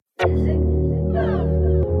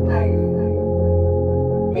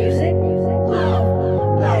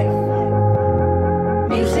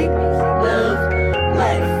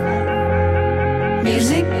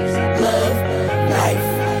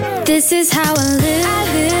I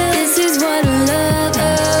live. This is what I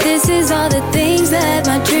love. This is all the things that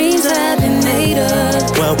my dreams have been made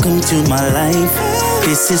of. Welcome to my life.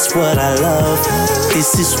 This is what I love.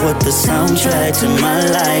 This is what the soundtrack to my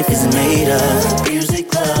life is made of.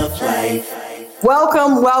 Music, love, life.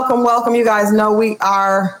 Welcome. You guys know we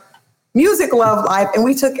are Music, Love, Life, and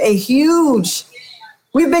we took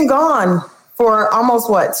we've been gone for almost,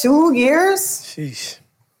 2 years? Sheesh.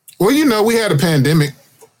 Well, we had a pandemic.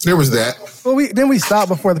 There was that. Well, didn't we stop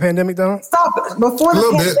before the pandemic, though? Stop before the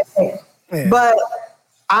pandemic. Yeah. But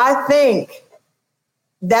I think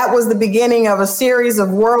that was the beginning of a series of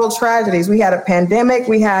world tragedies. We had a pandemic.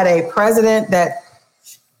 We had a president that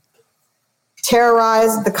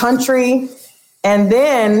terrorized the country. And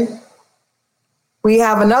then we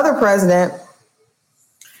have another president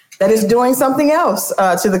that is doing something else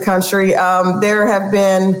to the country. There have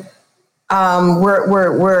been,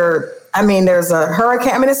 there's a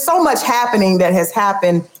hurricane. I mean, there's so much happening that has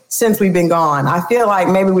happened since we've been gone. I feel like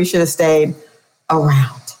maybe we should have stayed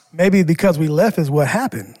around. Maybe because we left is what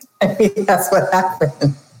happened. Maybe that's what happened.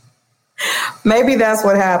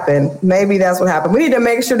 We need to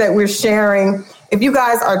make sure that we're sharing. If you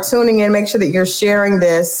guys are tuning in, make sure that you're sharing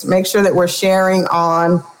this. Make sure that we're sharing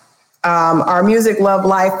on our Music, Love,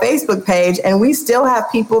 Life Facebook page. And we still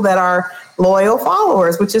have people that are loyal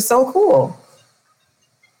followers, which is so cool.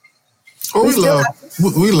 Well, we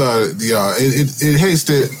love y'all.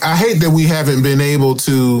 I hate that we haven't been able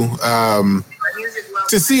to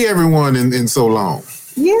see everyone in so long.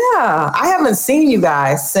 Yeah, I haven't seen you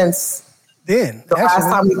guys since the last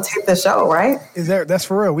time we taped the show, right? That's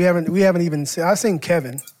for real. We haven't even seen. I've seen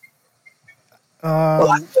Kevin. Well,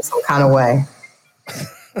 I feel some kind of way.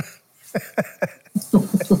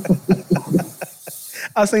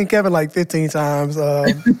 I've seen Kevin like 15 times.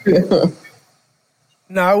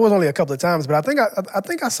 No, it was only a couple of times, but I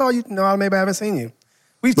think I saw you. No, maybe I haven't seen you.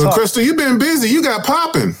 But Crystal, you've been busy. You got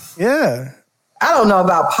popping. Yeah. I don't know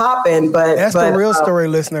about popping, but that's the real story,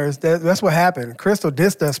 listeners. That's what happened. Crystal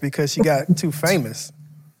dissed us because she got too famous.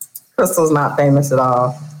 Crystal's not famous at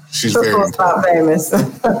all. Crystal's not famous.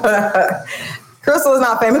 Crystal is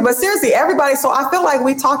not famous, but seriously, everybody. So I feel like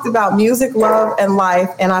we talked about music, love, and life,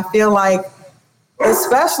 and I feel like,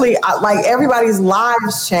 especially like everybody's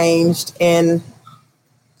lives changed in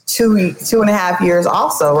 2.5 years,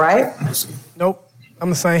 also, right? Nope, I'm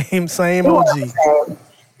the same OG.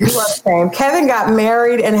 You are the same. Kevin got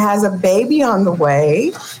married and has a baby on the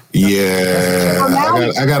way. Yeah,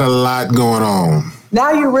 I got a lot going on.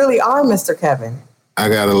 Now you really are Mr. Kevin. I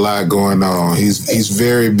got a lot going on. He's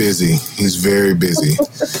very busy.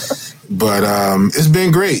 But it's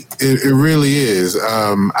been great. It really is.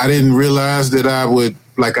 I didn't realize that I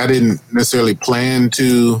didn't necessarily plan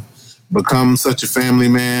to become such a family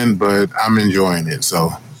man, but I'm enjoying it.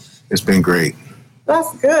 So it's been great.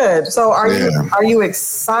 That's good. So are you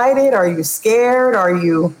excited? Are you scared?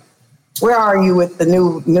 Where are you with the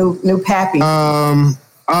new pappy?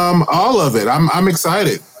 All of it. I'm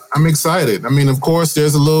excited. I mean, of course,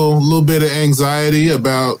 there's a little bit of anxiety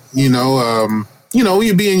about, you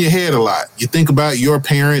be in your head a lot. You think about your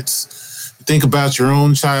parents, you think about your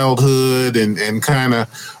own childhood and kind of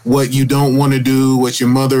what you don't want to do, what your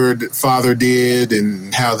mother or father did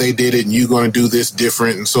and how they did it. And you're going to do this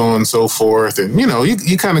different and so on and so forth. And,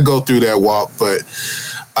 you kind of go through that walk, but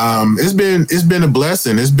it's been a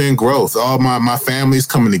blessing. It's been growth. All my family's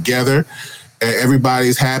coming together.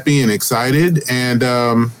 Everybody's happy and excited. And,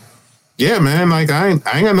 yeah, man, like I ain't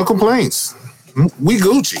got no complaints. We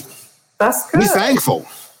Gucci. That's good. We thankful.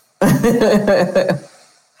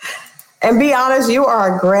 And be honest, you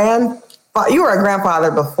were a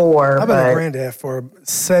grandfather before. I've been a granddad for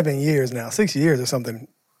 7 years now, 6 years or something.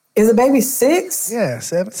 Is the baby 6? Yeah,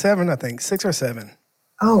 seven, I think, 6 or 7.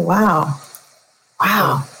 Oh, wow.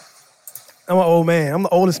 Wow. I'm an old man. I'm the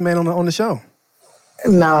oldest man on the show.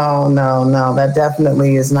 No. That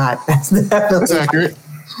definitely is not. That's accurate.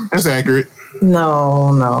 That's accurate.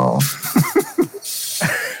 No.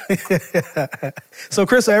 So,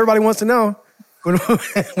 Chris, everybody wants to know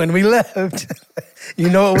when we left. You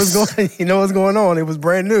know what's going on. It was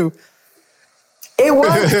brand new. It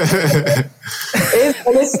was.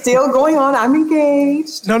 It's still going on. I'm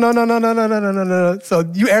engaged. No. So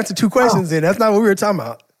you answered 2 questions then. That's not what we were talking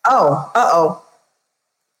about. Oh.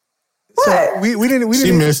 What? So we didn't.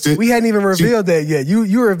 She missed it. We hadn't even revealed that yet.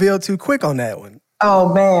 You revealed too quick on that one.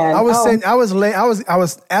 Oh man. I was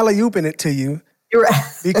alley-ooping it to you. You're right.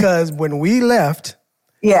 Because when we left,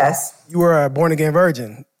 yes, you were a born-again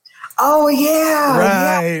virgin. Oh,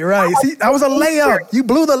 yeah. Right. See, that was a layup. You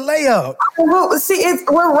blew the layup. Well, see,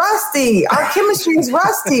 we're rusty. Our chemistry is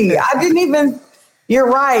rusty. I didn't even, You're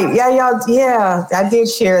right. Yeah, y'all. Yeah, I did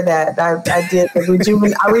share that. I did. I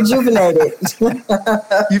rejuvenated.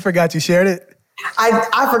 You forgot you shared it?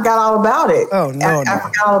 I forgot all about it. Oh, no. I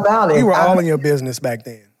forgot all about it. You were all in your business back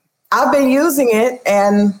then. I've been using it,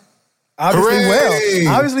 and obviously, Hooray!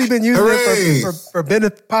 obviously been using it for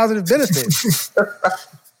positive benefits.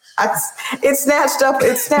 it snatched up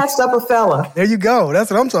a fella. There you go. That's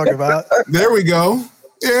what I'm talking about. There we go.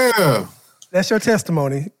 Yeah. That's your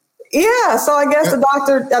testimony. Yeah, so I guess the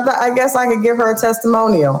doctor, I guess I could give her a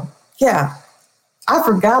testimonial. Yeah, I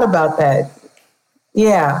forgot about that.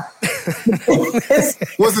 Yeah.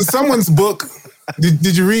 Was it someone's book?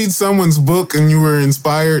 Did you read someone's book and you were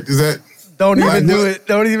inspired? Is that? Don't even do it.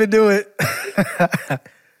 Don't even do it.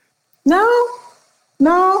 No.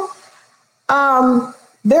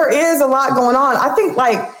 There is a lot going on. I think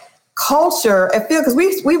like culture, I feel, because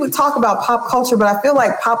we would talk about pop culture, but I feel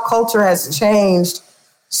like pop culture has changed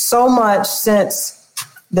so much since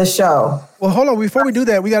the show. Well, hold on. Before we do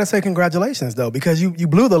that, we got to say congratulations, though, because you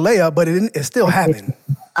blew the layup, but it still happened.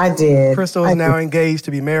 I did. Crystal is now engaged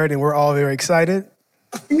to be married, and we're all very excited.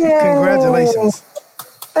 Yay. Congratulations.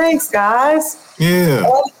 Thanks, guys. Yeah.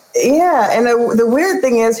 And the weird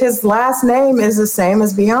thing is his last name is the same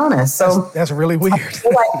as Be Honest. So that's really weird.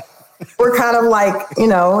 Like we're kind of like,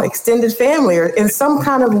 extended family or in some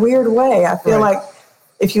kind of weird way. I feel like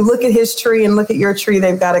if you look at his tree and look at your tree,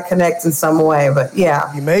 they've got to connect in some way. But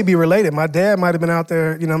yeah. You may be related. My dad might have been out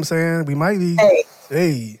there, you know what I'm saying? We might be.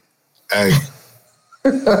 Hey.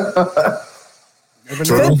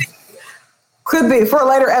 Could be for a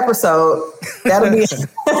later episode. That'll be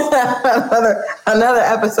another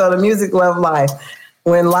episode of Music Love Life,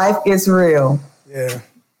 when life gets real.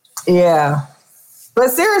 Yeah. But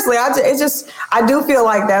seriously, I do feel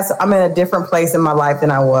like I'm in a different place in my life than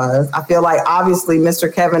I was. I feel like obviously Mr.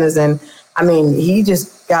 Kevin he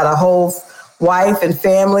just got a whole wife and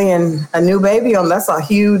family and a new baby on. That's a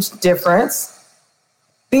huge difference.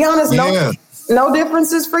 Be honest, no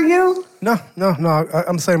differences for you? No.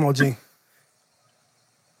 I'm the same OG.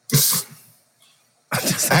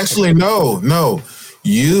 Actually, no.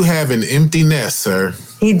 You have an empty nest, sir.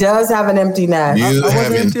 He does have an empty nest. You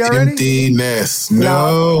have an empty nest.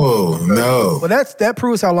 No. Well, that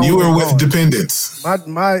proves how long you were with dependents.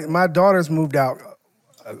 My daughters moved out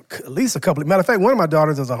at least a couple. Matter of fact, one of my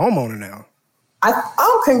daughters is a homeowner now.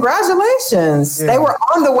 Congratulations! Yeah. They were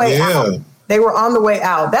on the way out. They were on the way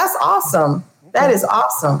out. That's awesome. That is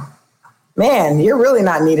awesome. Man, you're really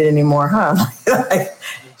not needed anymore, huh?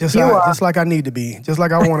 Just like I need to be. Just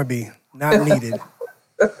like I want to be. Not needed.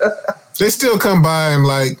 They still come by and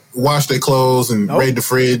wash their clothes and raid the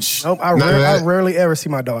fridge. Nope, I rarely ever see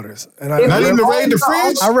my daughters. And not even to raid the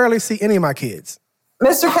fridge? I rarely see any of my kids.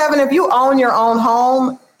 Mr. Kevin, if you own your own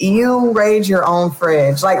home, you raid your own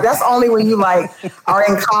fridge. That's only when you are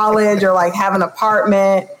in college or have an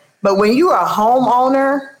apartment. But when you are a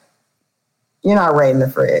homeowner, you're not raiding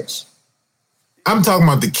the fridge. I'm talking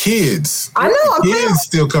about the kids. I know. The kids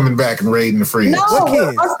still coming back and raiding the fridge. No,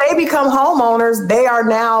 once they become homeowners, they are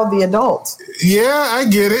now the adults. Yeah, I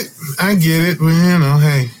get it. Well,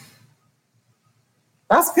 hey.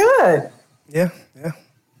 That's good. Yeah. A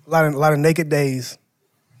lot of naked days.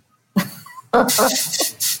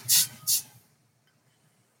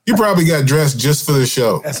 You probably got dressed just for the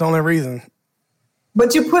show. That's the only reason.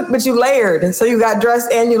 But you layered. So you got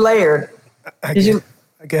dressed and you layered. I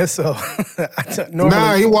guess so.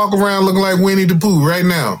 He walk around looking like Winnie the Pooh right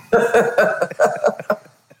now.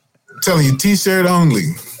 I'm telling you, t-shirt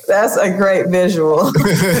only. That's a great visual.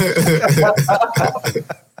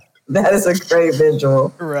 That is a great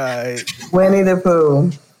visual. Right. Winnie the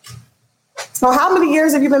Pooh. So how many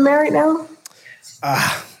years have you been married now?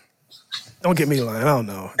 Don't get me lying. I don't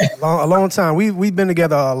know. A long time. We've been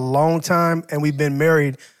together a long time, and we've been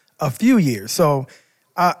married a few years. So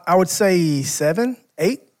I would say 7,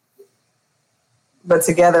 8. But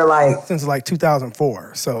together since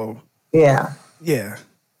 2004. So yeah.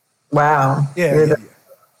 Wow. Yeah.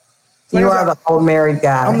 You are the old married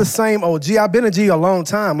guy. I'm the same OG. I've been a G a long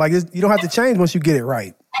time. You don't have to change once you get it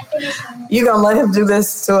right. You gonna let him do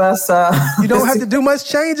this to us? You don't have to do much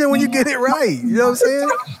changing when you get it right. You know what I'm saying?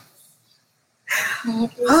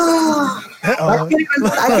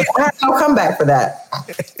 I have no comeback for that.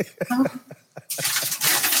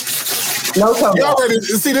 No comeback. You already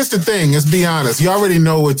see. That's the thing. Let's be honest. You already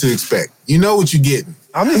know what to expect. You know what you're getting.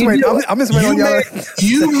 I'm just waiting on y'all.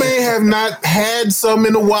 You may have not had some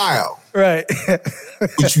in a while. Right.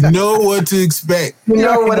 But you know what to expect. You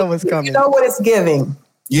know what's coming. You know what it's giving.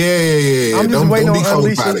 Yeah. I'm just don't waiting be on cold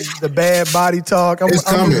unleashing about it. the bad body talk. I'm just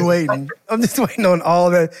waiting. I'm just waiting on all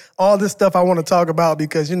this stuff I want to talk about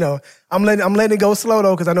because I'm letting it go slow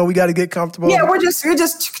though because I know we got to get comfortable. Yeah, we're just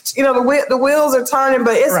the wheels are turning,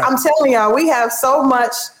 but Right. I'm telling y'all, we have so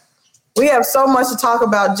much to talk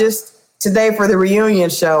about just today for the reunion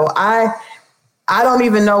show. I don't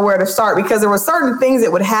even know where to start because there were certain things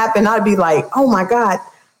that would happen. I'd be like, oh my God,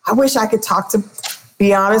 I wish I could talk to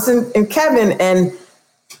Be Honest and Kevin and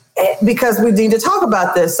because we need to talk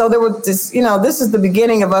about this. So there was this, this is the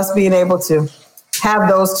beginning of us being able to have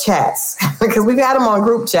those chats because we've had them on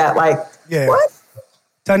group chat. Like, yeah. What?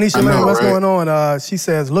 Tanisha Lynn, what's going on? She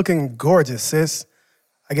says, looking gorgeous, sis.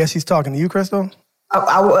 I guess she's talking to you, Crystal?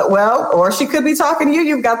 Well, or she could be talking to you.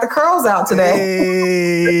 You've got the curls out today.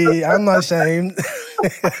 Hey, I'm not ashamed.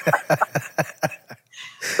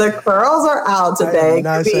 The curls are out today. I'm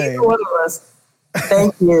not ashamed. One of us.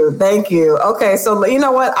 Thank you. Okay, so you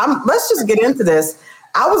know what? Let's just get into this.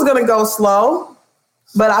 I was going to go slow,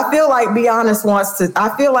 but I feel like Be Honest wants to.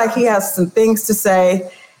 I feel like he has some things to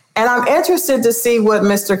say, and I'm interested to see what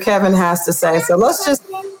Mr. Kevin has to say. So let's just.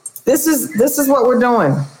 This is what we're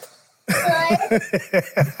doing.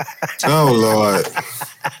 Oh Lord.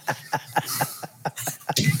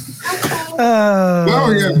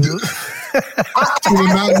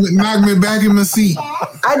 Knock me back in my seat.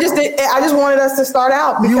 I just wanted us to start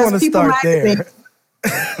out because People Magazine.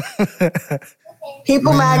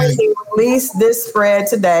 People Magazine released this spread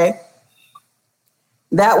today.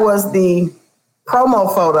 That was the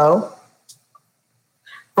promo photo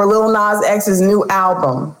for Lil Nas X's new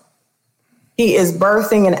album. He is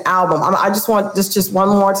birthing an album. I just want this just one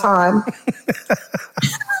more time.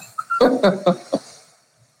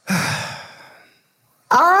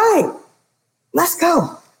 All right, let's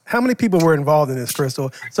go. How many people were involved in this,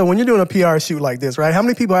 Crystal? So when you're doing a PR shoot like this, right? How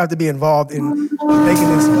many people have to be involved in making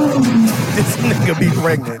this nigga be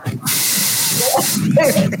pregnant?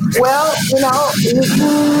 Well,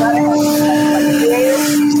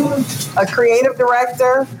 a creative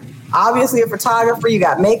director, obviously a photographer, you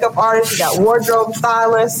got makeup artists, you got wardrobe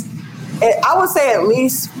stylists. I would say at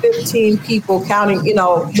least 15 people counting,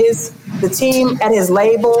 the team at his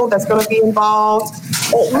label that's going to be involved.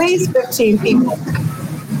 At least 15 people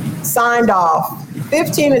signed off.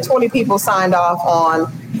 15 to 20 people signed off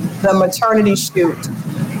on the maternity shoot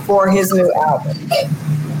for his new album.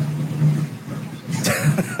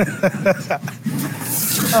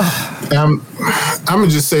 I'm gonna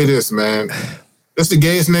just say this, man. That's the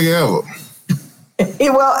gayest nigga ever.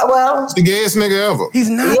 Well, it's the gayest nigga ever. He's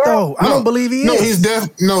not though. I don't believe he is.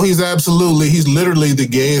 He's absolutely. He's literally the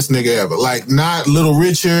gayest nigga ever. Like not Little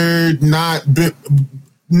Richard, none of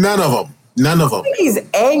them. None of them. I think he's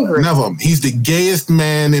angry. None of them. He's the gayest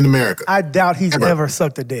man in America. I doubt he's ever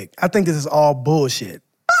sucked a dick. I think this is all bullshit.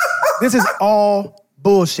 This is all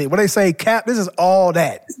bullshit. What they say, cap, this is all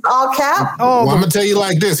that. It's all cap? I'm going to tell you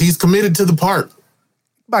like this. He's committed to the part.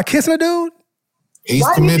 By kissing a dude? He's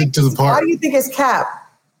committed to the part. Why do you think it's cap?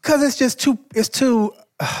 Because it's just too... It's too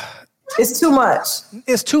much.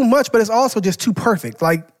 It's too much, but it's also just too perfect.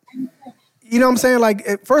 Like... You know what I'm saying?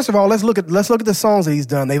 Like, first of all, let's look at the songs that he's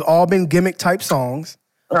done. They've all been gimmick type songs.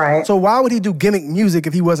 Right. So why would he do gimmick music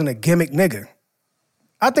if he wasn't a gimmick nigga?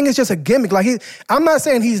 I think it's just a gimmick. Like I'm not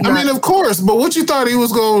saying he's not. I mean, of course, but what you thought he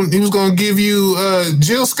was going to give you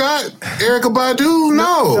Jill Scott, Erykah Badu?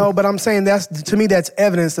 No, but I'm saying to me that's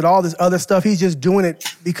evidence that all this other stuff he's just doing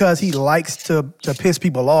it because he likes to piss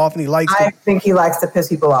people off and I think he likes to piss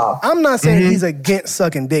people off. I'm not saying he's against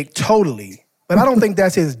sucking dick totally. But I don't think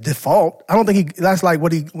that's his default. I don't think that's like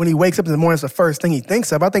when he wakes up in the morning, it's the first thing he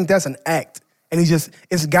thinks of. I think that's an act. And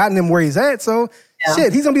it's gotten him where he's at. So,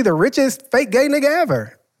 shit, he's going to be the richest fake gay nigga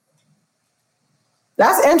ever.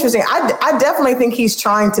 That's interesting. I definitely think he's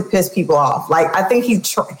trying to piss people off. Like, I think and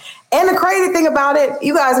the crazy thing about it,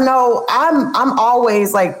 you guys know, I'm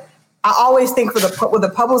always like, I always think with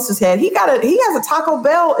the publicist's head, he has a Taco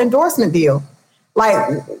Bell endorsement deal.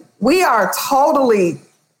 Like, we are totally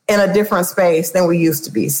in a different space than we used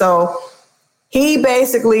to be. So he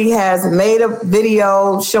basically has made a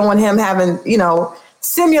video showing him having,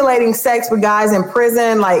 simulating sex with guys in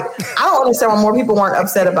prison. Like, I don't understand why more people weren't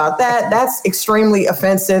upset about that. That's extremely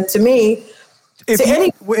offensive to me.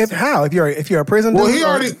 If you're a prison dude? Well,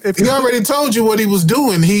 he already told you what he was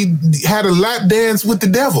doing. He had a lap dance with the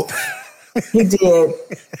devil. He did.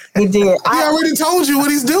 He already told you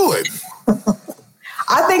what he's doing.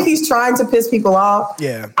 I think he's trying to piss people off.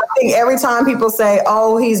 Yeah. I think every time people say,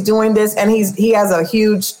 "Oh, he's doing this," and he has a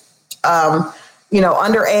huge,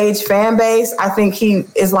 underage fan base, I think he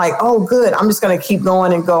is like, "Oh, good. I'm just going to keep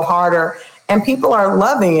going and go harder." And people are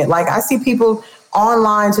loving it. Like I see people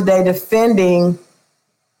online today defending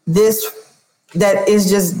this that is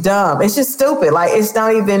just dumb. It's just stupid. Like, it's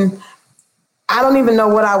not even, I don't even know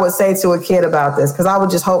what I would say to a kid about this, because I would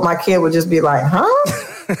just hope my kid would just be like, huh?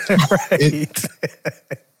 Right.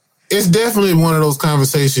 It's definitely one of those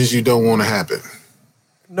conversations you don't want to happen.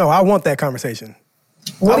 No, I want that conversation.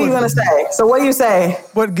 What are you going to say? So what do you say?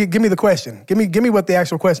 What? Give me the question. Give me what the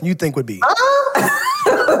actual question you think would be.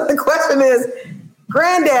 The question is,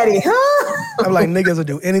 granddaddy, huh? I'm like, niggas will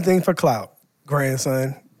do anything for clout.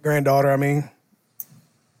 Grandson, granddaughter, I mean.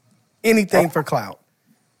 Anything for clout.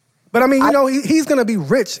 But I mean, you know, he's going to be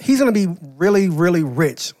rich. He's going to be really, really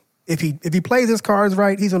rich. If he plays his cards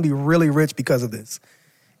right, he's going to be really rich because of this.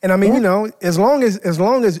 And I mean, you know, as long as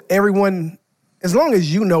everyone, as long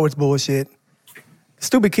as you know it's bullshit,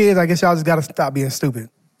 stupid kids, I guess y'all just got to stop being stupid.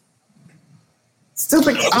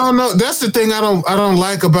 Stupid kids. I don't know. That's the thing I don't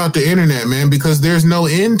like about the internet, man, because there's no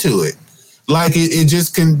end to it. Like it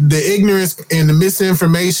just can, the ignorance and the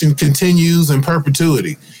misinformation continues in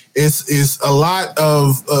perpetuity. It's a lot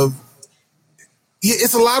of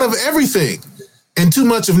it's a lot of everything and too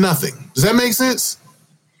much of nothing. Does that make sense?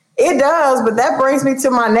 It does, but that brings me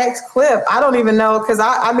to my next clip. I don't even know, because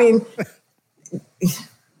I mean...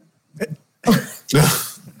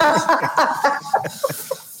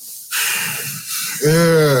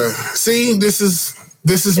 Yeah. See, this is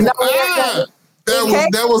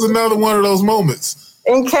that was another one of those moments.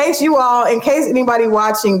 In case anybody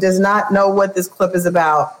watching does not know what this clip is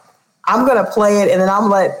about, I'm going to play it, and then I'm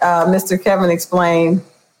going to let Mr. Kevin explain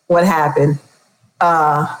what happened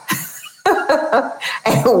and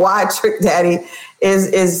why Trick Daddy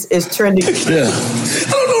is trending. Yeah. I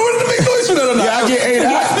don't know whether to make noise for that or not. Yeah, I get 8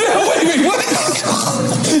 out. Wait a minute, what?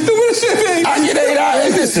 What shit, man? I get 8 out. Hey,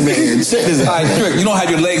 listen, man. Check this out. All right, Trick, you don't have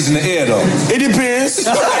your legs in the air, though. It depends.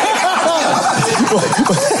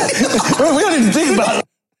 We don't need to think about it.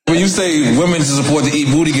 When you say women to support the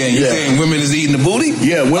eat booty gang, you saying women is eating the booty?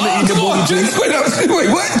 Yeah, women eat the booty too. Wait,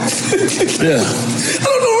 what? Yeah. I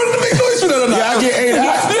don't know whether to make noise for that or not. Yeah, I get 8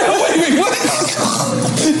 out. Wait a minute, what?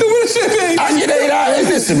 What shit, man? I get 8 out. Hey,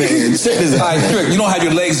 listen, man. Check this out. All right, Trick, you don't have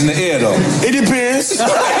your legs in the air, though. It depends.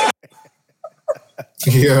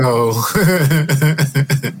 Yo.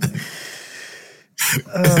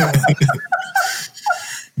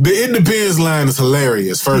 The "it depends" line is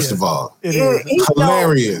hilarious, first of all. It is.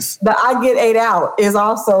 Hilarious. The I get 8 out is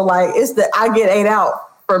also like, it's the I get 8 out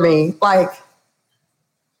for me. Like,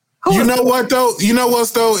 you know what, though? You know what's,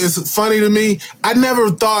 though? It's funny to me. I never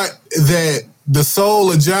thought that the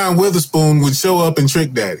soul of John Witherspoon would show up in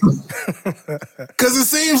Trick Daddy. Because it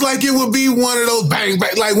seems like it would be one of those bang,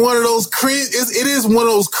 like one of those it is one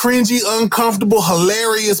of those cringy, uncomfortable,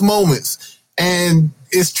 hilarious moments. And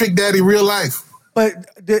it's Trick Daddy real life. But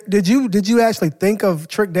did you actually think of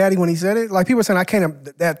Trick Daddy when he said it? Like, people are saying, I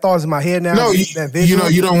can't, that thought is in my head now. No, you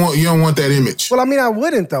don't want that image. Well, I mean, I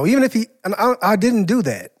wouldn't, though. Even if I didn't do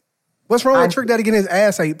that. What's wrong with Trick Daddy getting his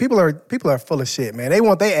ass ate? People are full of shit, man. They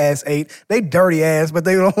want their ass ate. They dirty ass, but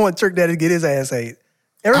they don't want Trick Daddy to get his ass ate.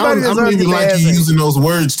 Everybody I don't even like you using those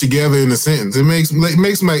words together in a sentence. It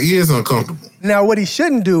makes my ears uncomfortable. Now, what he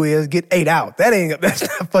shouldn't do is get 8 out. That's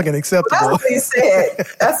not fucking acceptable. That's what he said.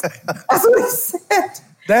 That's what he said.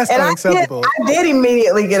 That's not acceptable. I did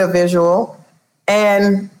immediately get a visual,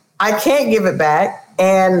 and I can't give it back.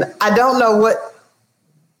 And I don't know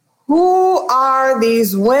who are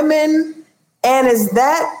these women, and is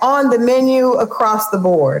that on the menu across the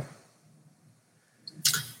board?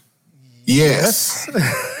 Yes.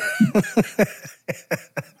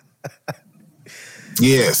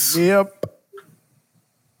 Yes. Yep.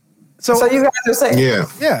 So you guys are saying,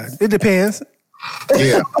 yeah, it depends.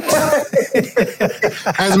 Yeah.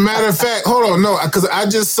 As a matter of fact, hold on, no, because I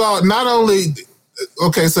just saw not only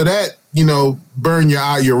so that burn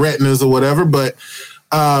your retinas or whatever, but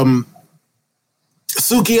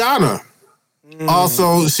Sukihana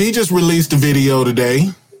also, she just released a video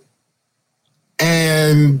today,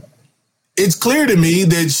 and it's clear to me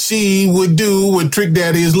that she would do what Trick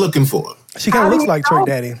Daddy is looking for. She kind of looks like Trick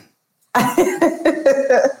Daddy.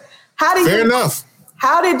 Fair enough.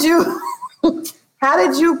 How did you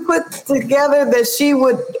put together that she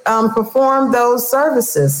would perform those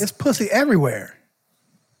services? It's pussy everywhere.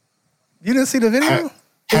 You didn't see the video?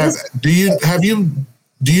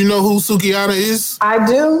 Do you know who Sukihana is? I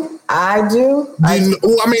do. I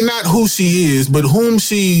mean, not who she is, but whom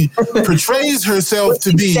she portrays herself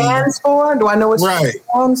to be. Stands for? Do I know what she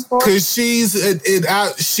stands for? Because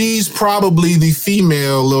she's probably the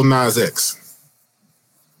female Lil Nas X.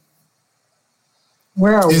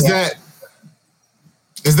 Where are we? Is that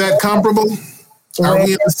comparable? Are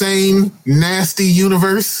we in the same nasty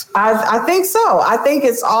universe? I think so. I think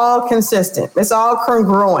it's all consistent. It's all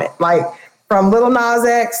congruent. Like from Lil Nas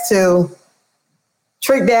X to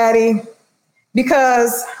Trick Daddy.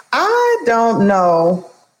 Because I don't know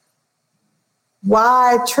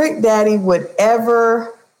why Trick Daddy would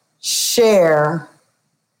ever share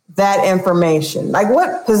that information. Like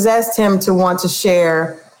what possessed him to want to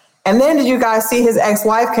share? And then did you guys see his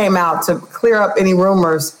ex-wife came out to clear up any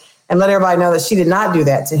rumors and let everybody know that she did not do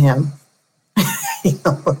that to him? You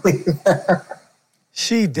don't believe her.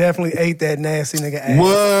 She definitely ate that nasty nigga ass.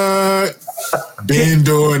 What? Been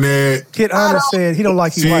doing that. Kid Honor said he don't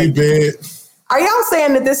like you white. Are y'all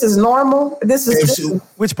saying that this is normal?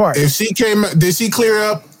 Which part? If she came, did she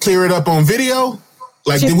clear it up on video?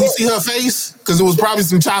 Like, did we see her face? Because it was probably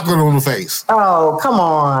some chocolate on her face. Oh, come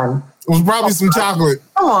on. It was probably some chocolate.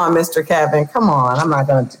 Come on, Mr. Kevin. Come on. I'm not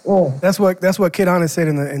going to. That's what Kid Honor said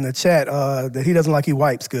in the chat, that he doesn't like he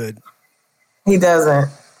wipes good. He doesn't.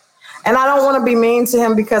 And I don't want to be mean to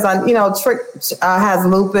him because Trick has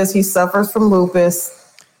lupus. He suffers from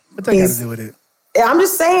lupus. What that got to do with it? I'm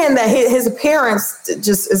just saying that his appearance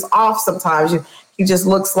just is off sometimes. He just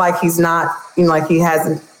looks like he's not, like he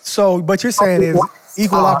hasn't. So, but you're saying is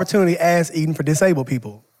equal opportunity ass eating for disabled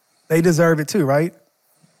people. They deserve it too, right?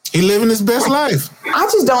 He living his best life. I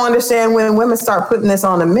just don't understand when women start putting this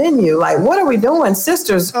on the menu. Like, what are we doing,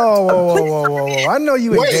 sisters? Whoa. I know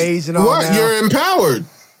you engaged and all what? Now. You're empowered.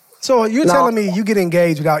 So you're telling me you get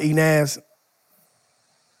engaged without eating ass?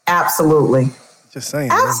 Absolutely. Just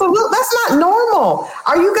saying. Absolutely. That's not normal.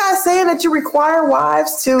 Are you guys saying that you require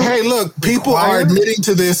wives to... Hey, look, people are admitting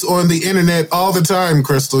to this on the internet all the time,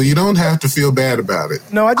 Crystal. You don't have to feel bad about it.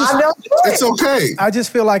 No, it's okay. I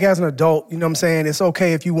just feel like as an adult, you know what I'm saying? It's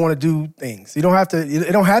okay if you want to do things. You don't have to,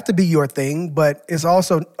 it don't have to be your thing, but it's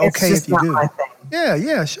also okay if you do. My thing.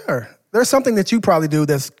 Yeah, sure. There's something that you probably do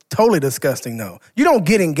that's totally disgusting, though. You don't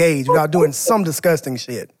get engaged without doing some disgusting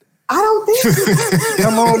shit. I don't think so.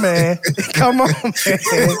 Come on, man.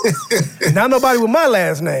 Not nobody with my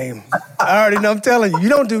last name. I already know. I'm telling you, you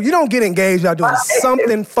don't get engaged without doing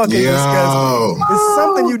something fucking disgusting. It's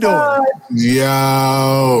something you doing.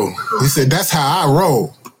 Yo, he said that's how I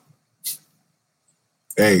roll.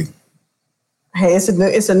 Hey,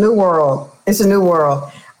 it's a new world. It's a new world.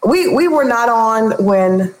 We were not on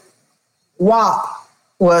when WAP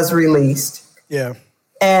was released. Yeah.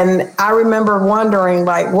 And I remember wondering,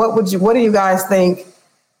 like, what do you guys think?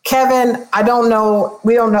 Kevin, I don't know.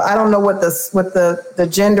 I don't know what the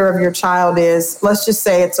gender of your child is. Let's just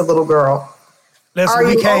say it's a little girl. Listen,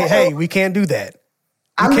 we can't do that.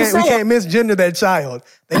 We can't misgender that child.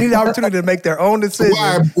 They need the opportunity to make their own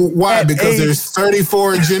decision. Why? Because there's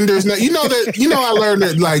 34 genders now. I learned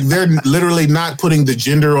that like they're literally not putting the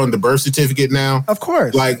gender on the birth certificate now. Of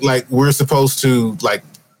course. Like we're supposed to like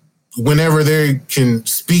whenever they can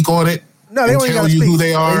speak on it. No, they don't even tell you who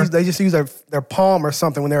they are. They just use their palm or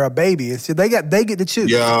something when they're a baby. They get to choose.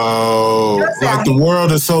 Yo, like the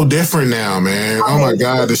world is so different now, man. Oh my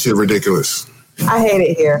God, this shit ridiculous. I hate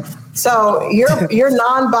it here. So your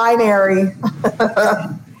non-binary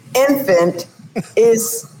infant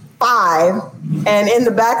is 5, and in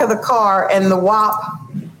the back of the car, and the WAP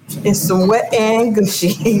is some wet and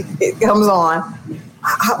gushy. It comes on.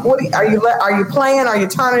 Are you playing? Are you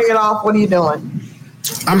turning it off? What are you doing?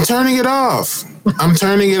 I'm turning it off.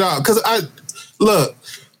 Because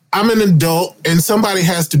I'm an adult, and somebody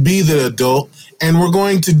has to be the adult, and we're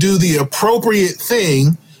going to do the appropriate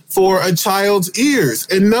thing for a child's ears.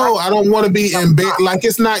 And no, I don't want to be embarrassed. Like,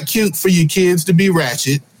 it's not cute for you kids to be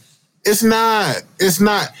ratchet. It's not.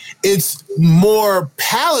 It's more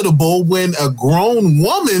palatable when a grown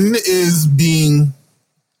woman is being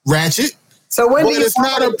ratchet. So when it's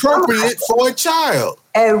not appropriate for a child.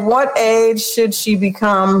 At what age should she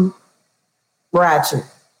become ratchet?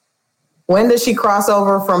 When does she cross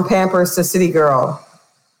over from Pampers to City Girl?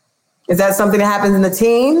 Is that something that happens in the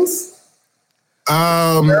teens?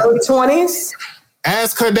 Early 20s?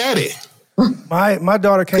 Ask her daddy. My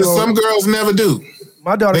daughter came over. Some girls never do.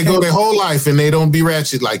 My daughter they go their whole life and they don't be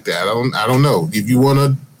ratchet like that. I don't know. If you want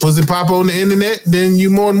to pussy pop on the internet, then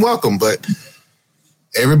you're more than welcome. But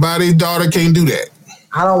everybody's daughter can't do that.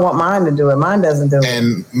 I don't want mine to do it. Mine doesn't do it.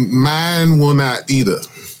 And mine will not either.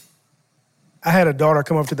 I had a daughter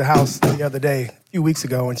come up to the house the other day, a few weeks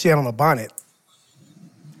ago, and she had on a bonnet.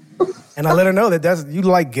 And I let her know that you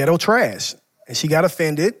like ghetto trash. And she got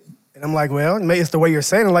offended. And I'm like, well, maybe it's the way you're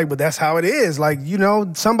saying it, but that's how it is. Like,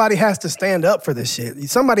 somebody has to stand up for this shit.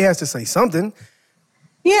 Somebody has to say something.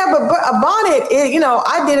 Yeah, but a bonnet,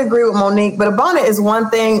 I did agree with Monique, but a bonnet is one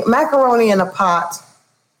thing. Macaroni in a pot,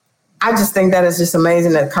 I just think that is just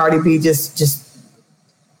amazing that Cardi B just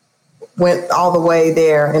went all the way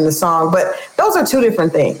there in the song. But those are two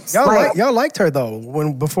different things. Y'all liked her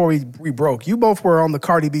though before we broke. You both were on the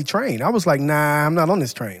Cardi B train. I was like, nah, I'm not on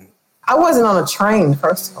this train. I wasn't on a train,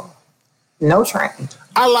 first of all. No train.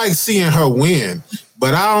 I like seeing her win,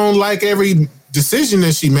 but I don't like every decision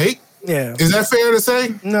that she make. Yeah. Is that fair to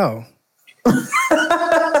say? No.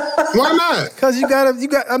 Why not? Because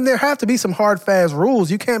there have to be some hard, fast rules.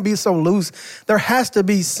 You can't be so loose. There has to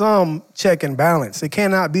be some check and balance. It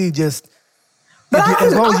cannot be just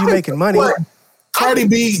as long as you're making money. Cardi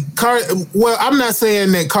B, well, I'm not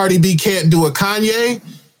saying that Cardi B can't do a Kanye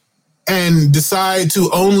and decide to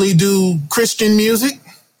only do Christian music,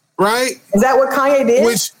 right? Is that what Kanye did?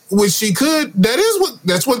 Which she could.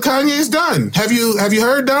 That's what Kanye's done. Have you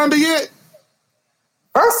heard Donda yet?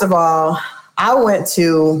 First of all, I went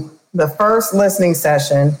to the first listening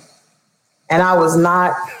session, and I was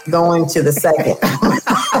not going to the second.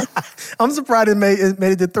 I'm surprised it made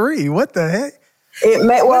it to 3. What the heck? It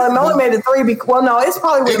only made it 3. No, it's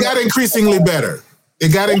probably. It got increasingly better.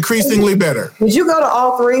 Did you go to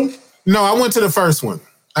all 3? No, I went to the first one.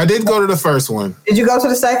 I did go to the first one. Did you go to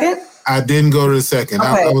the second? I didn't go to the second.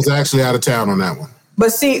 Okay. I was actually out of town on that one.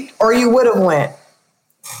 But see, or you would have went.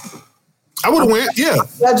 I would have went, yeah.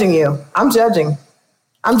 I'm judging.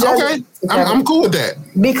 Okay, I'm cool with that.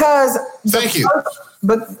 Because thank you.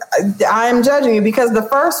 But I'm judging you because the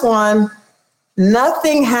first one,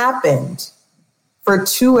 nothing happened for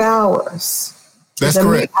 2 hours. That's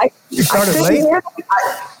correct. You started late?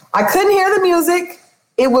 I couldn't hear the music.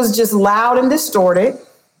 It was just loud and distorted.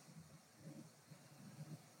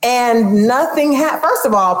 And nothing happened. First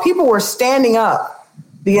of all, people were standing up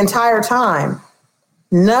the entire time.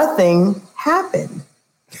 Nothing happened.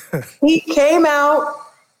 He came out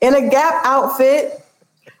in a Gap outfit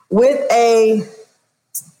with a,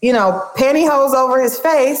 pantyhose over his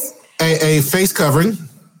face. A face covering.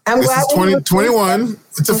 I'm glad 2021.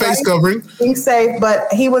 It's a face covering. Being safe,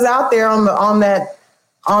 but he was out there on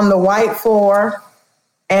the white floor,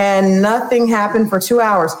 and nothing happened for 2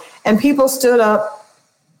 hours. And people stood up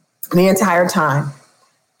the entire time.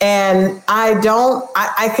 And I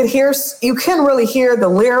could hear, you couldn't really hear the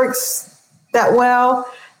lyrics that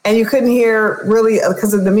well. And you couldn't hear really,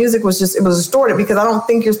 because the music was it was distorted, because I don't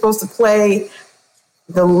think you're supposed to play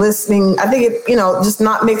the listening. I think it, just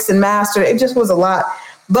not mixed and mastered. It just was a lot.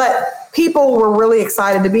 But people were really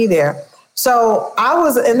excited to be there. So I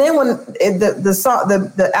was, and then when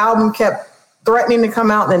the album kept threatening to come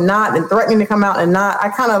out and not, and threatening to come out and not, I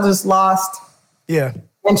kind of just lost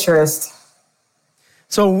interest.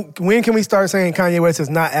 So when can we start saying Kanye West is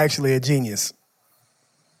not actually a genius?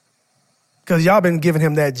 Because y'all been giving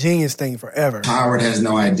him that genius thing forever. Howard has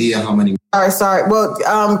no idea how many. Sorry. Well,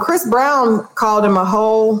 Chris Brown called him a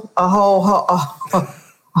whole.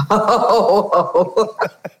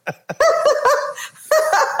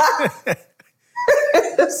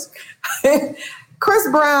 Chris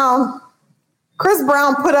Brown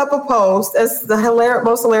put up a post. That's the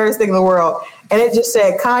most hilarious thing in the world. And it just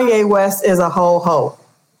said, Kanye West is a whole hoe.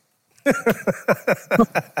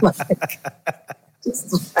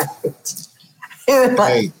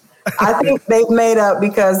 I think they've made up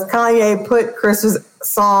because Kanye put Chris's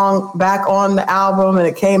song back on the album and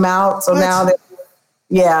it came out. So now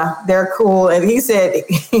they're cool. And he said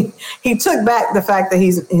he took back the fact that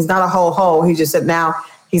he's not a whole hoe. He just said now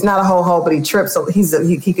he's not a whole hoe, but he trips. So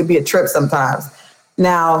he could be a trip sometimes.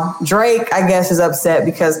 Now Drake, I guess, is upset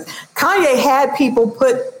because Kanye had people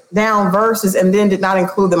put down verses and then did not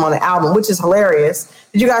include them on the album, which is hilarious.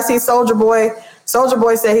 Did you guys see Soulja Boy? Soulja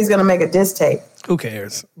Boy said he's going to make a diss tape. Who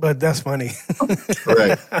cares? But that's funny.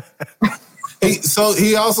 Right.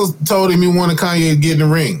 He also told him he wanted Kanye to get in the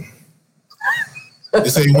ring. He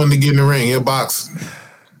said he wanted to get in the ring. He'll box.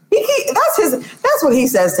 That's what he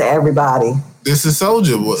says to everybody. This is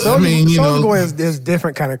Soulja Boy. Soulja Boy is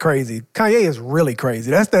different kind of crazy. Kanye is really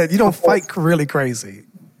crazy. That's that. You don't fight really crazy.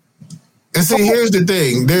 And see, here's the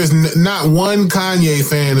thing. There's not one Kanye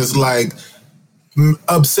fan that's like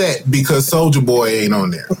upset because Soulja Boy ain't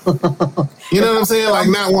on there. You know what I'm saying? Like,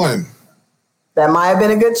 not one. That might have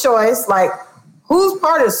been a good choice. Like, whose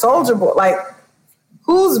part is Soulja Boy? Like,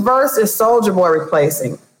 whose verse is Soulja Boy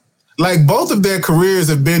replacing? Like, both of their careers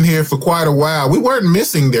have been here for quite a while. We weren't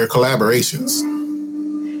missing their collaborations.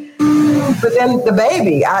 But then the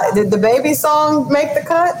Baby. Did the Baby song make the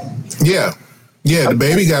cut? Yeah. Yeah, the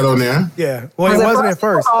Baby got on there. Yeah. Well, it wasn't at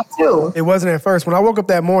first. It wasn't at first. When I woke up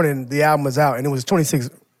that morning, the album was out, and it was 26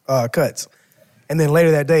 cuts. And then later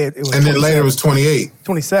that day, it was. And then later it was 28.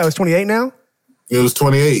 27. It's 28 now? It was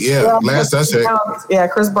 28. Yeah, last I checked. Yeah,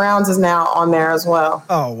 Chris Brown's is now on there as well.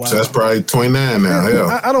 Oh wow. So that's probably 29 now.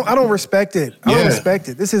 Yeah. I don't respect it. I don't respect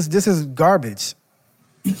it. This is garbage.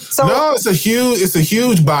 So no, it's a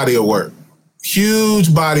huge body of work.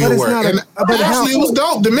 Huge body of work. And actually, it was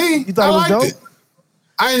dope to me. You thought it was dope?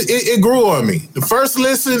 It grew on me. The first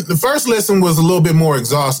listen was a little bit more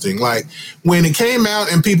exhausting. Like when it came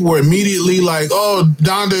out and people were immediately like, "Oh,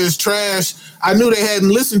 Donda is trash." I knew they hadn't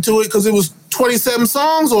listened to it because it was 27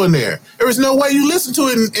 songs on there. There was no way you listened to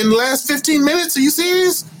it in the last 15 minutes. Are you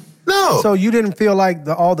serious? No. So you didn't feel like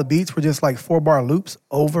all the beats were just like 4-bar loops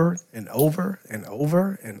over and over and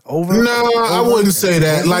over and over? No, I wouldn't say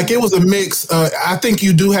that. Like it was a mix. I think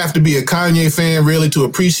you do have to be a Kanye fan really to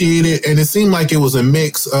appreciate it. And it seemed like it was a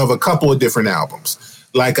mix of a couple of different albums.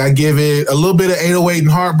 Like I give it a little bit of 808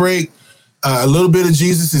 and Heartbreak, a little bit of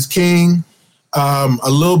Jesus is King, a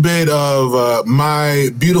little bit of My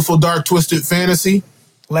Beautiful Dark Twisted Fantasy.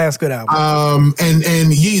 Last good album.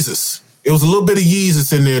 And Yeezus. It was a little bit of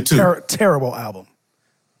Yeezus in there too. Terrible album.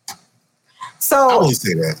 So I always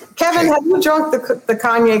say that. Kevin, have you drunk the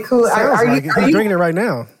Kanye Kool-Aid? Are you drinking it right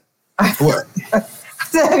now? What?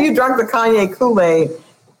 Have you drunk the Kanye Kool-Aid?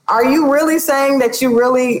 Are you really saying that you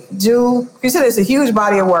really do? You said it's a huge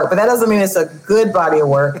body of work, but that doesn't mean it's a good body of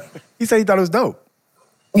work. He said he thought it was dope.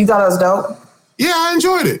 You thought it was dope? Yeah, I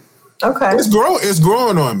enjoyed it. Okay. It's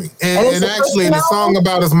growing on me. And actually, the song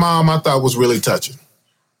about his mom I thought was really touching.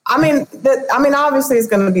 I mean, obviously it's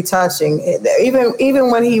going to be touching.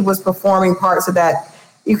 Even when he was performing parts of that,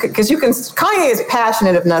 Kanye is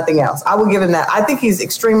passionate if nothing else. I will give him that. I think he's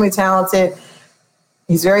extremely talented.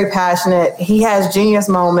 He's very passionate. He has genius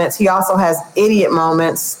moments. He also has idiot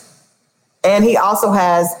moments. And he also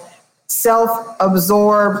has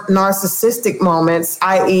self-absorbed narcissistic moments,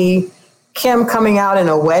 i.e. Kim coming out in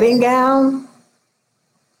a wedding gown.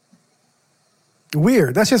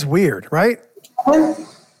 Weird. That's just weird, right?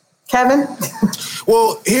 Kevin?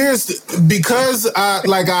 Well, because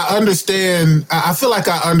I understand, I feel like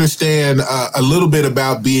I understand a little bit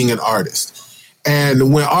about being an artist.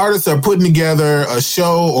 And when artists are putting together a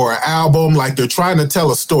show or an album, like they're trying to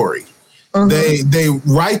tell a story, they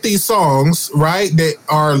write these songs, right, that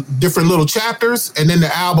are different little chapters, and then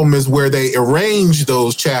the album is where they arrange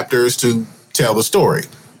those chapters to tell the story,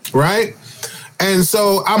 right? And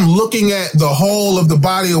so I'm looking at the whole of the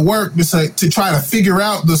body of work to try to figure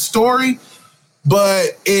out the story.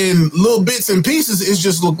 But in little bits and pieces, it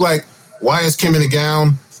just looked like, why is Kim in a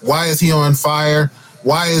gown? Why is he on fire?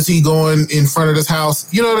 Why is he going in front of this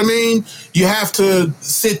house? You know what I mean? You have to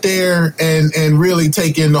sit there and really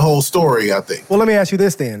take in the whole story, I think. Well, let me ask you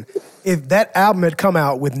this then. If that album had come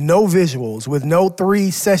out with no visuals, with no 3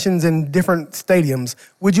 sessions in different stadiums,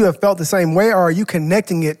 would you have felt the same way, or are you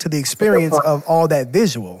connecting it to the experience of all that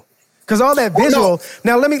visual? Because all that visual,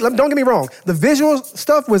 now don't get me wrong, the visual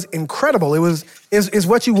stuff was incredible. It's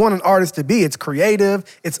what you want an artist to be. It's creative.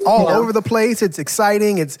 It's all over the place. It's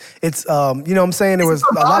exciting. It's you know what I'm saying? There was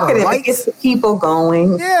a lot of lights. It gets the people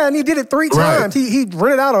going. Yeah, and he did it 3 times. He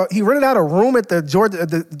rented out a room at the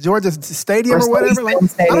Georgia Stadium or whatever. Like,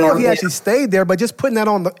 I don't know if he actually stayed there, but just putting that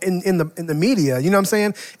on in the media, you know what I'm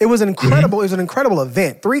saying? It was an incredible. It was an incredible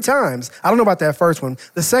event 3 times. I don't know about that first one.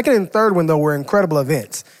 The second and third one though were incredible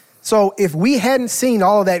events. So if we hadn't seen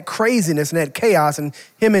all of that craziness and that chaos and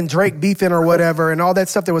him and Drake beefing or whatever and all that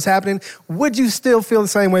stuff that was happening, would you still feel the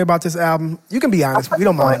same way about this album? You can be honest. We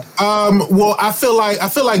don't mind. Well, I feel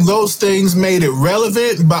like those things made it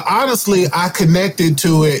relevant, but honestly, I connected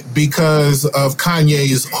to it because of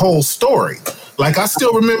Kanye's whole story. Like I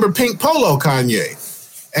still remember Pink Polo Kanye.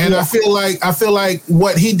 And I feel like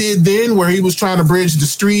what he did then, where he was trying to bridge the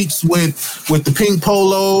streets with the pink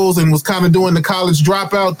polos and was kind of doing the college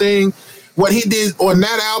dropout thing, what he did on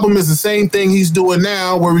that album is the same thing he's doing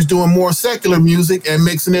now, where he's doing more secular music and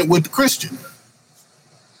mixing it with the Christian.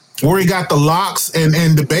 Where he got the Locks and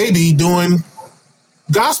the Baby doing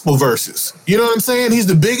gospel verses. You know what I'm saying? He's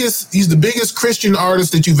the biggest Christian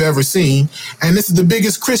artist that you've ever seen, and this is the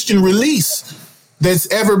biggest Christian release that's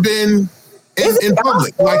ever been in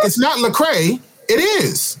public. Like, it's not Lecrae. It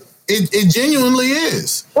is. It genuinely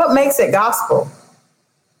is. What makes it gospel?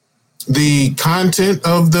 The content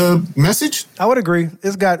of the message. I would agree.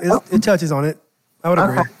 It touches on it. I would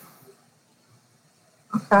agree.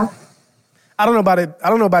 Okay. I don't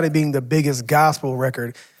know about it being the biggest gospel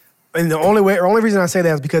record. And the only reason I say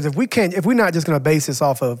that is because if we're not just going to base this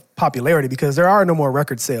off of popularity, because there are no more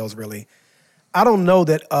record sales really. I don't know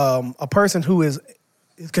that a person who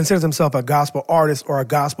considers himself a gospel artist or a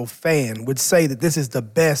gospel fan would say that this is the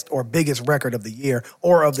best or biggest record of the year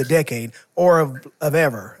or of the decade or of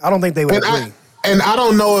ever. I don't think they would agree. I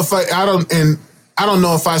don't know if I don't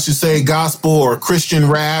know if I should say gospel or Christian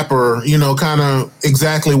rap or, kind of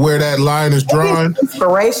exactly where that line is drawn.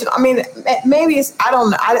 Inspiration. I mean, maybe it's, I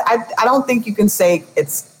don't know. I don't think you can say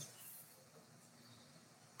it's,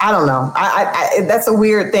 I don't know. I that's a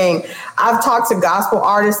weird thing. I've talked to gospel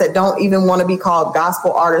artists that don't even want to be called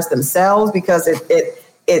gospel artists themselves because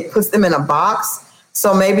it puts them in a box.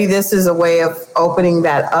 So maybe this is a way of opening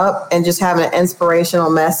that up and just having an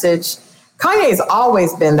inspirational message. Kanye's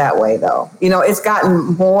always been that way, though. It's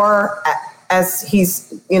gotten more as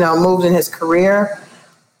he's, moved in his career.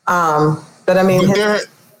 But I mean,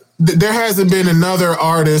 there hasn't been another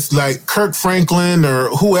artist like Kirk Franklin or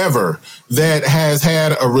whoever that has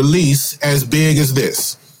had a release as big as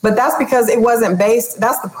this. But that's because it wasn't based.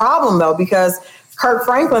 That's the problem, though, because Kirk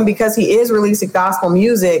Franklin, because he is releasing gospel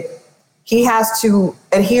music, he has to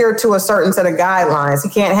adhere to a certain set of guidelines. He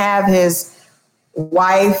can't have his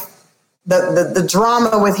wife, the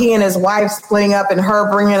drama with he and his wife splitting up and her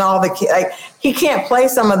bringing all the kids. Like, he can't play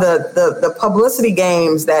some of the publicity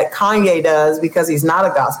games that Kanye does because he's not a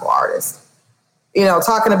gospel artist.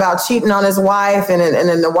 Talking about cheating on his wife and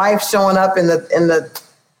then the wife showing up in the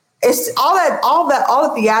it's all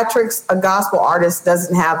the theatrics a gospel artist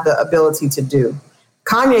doesn't have the ability to do.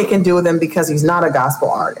 Kanye can do them because he's not a gospel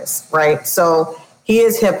artist, right? So he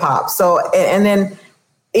is hip hop. So, and then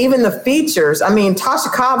even the features, I mean,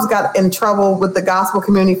 Tasha Cobbs got in trouble with the gospel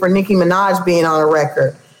community for Nicki Minaj being on a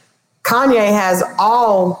record. Kanye has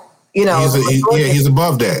all, he's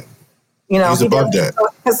above that. He's above that.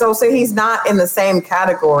 So he's not in the same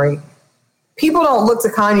category. People don't look to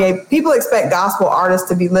Kanye. People expect gospel artists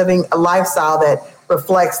to be living a lifestyle that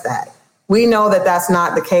reflects that. We know that that's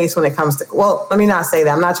not the case when it comes to, well, let me not say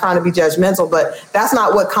that. I'm not trying to be judgmental, but that's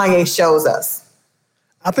not what Kanye shows us.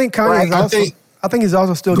 I think Kanye is also, I think he's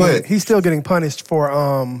also still getting punished for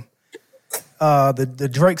the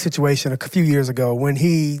Drake situation a few years ago when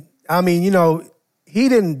he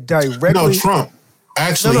didn't directly. No, Trump.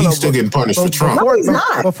 Actually, he's still getting punished for Trump. No, he's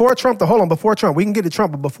not. Before Trump, before Trump, we can get to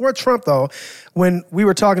Trump, but before Trump, though, when we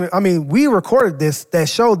were talking, we recorded that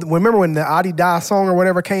show. Remember when the Adi Da song or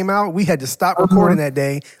whatever came out? We had to stop recording that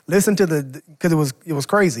day, listen to because it was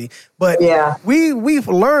crazy. But yeah, we've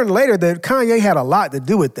learned later that Kanye had a lot to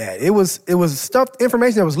do with that. It was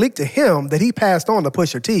information that was leaked to him that he passed on to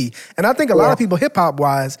Pusha T, and I think a lot of people hip hop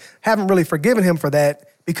wise haven't really forgiven him for that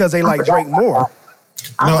because they like Drake more.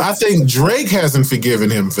 No, I think Drake hasn't forgiven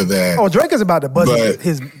him for that. Oh, Drake is about to bust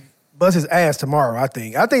his ass tomorrow, I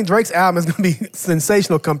think. I think Drake's album is going to be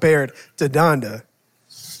sensational compared to Donda.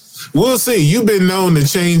 We'll see. You've been known to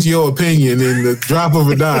change your opinion in the drop of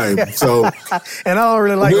a dime. So, and I don't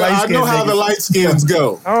really like light skins. I know how the light skins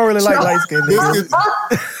go. I don't really like light skins.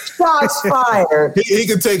 Shots fired. He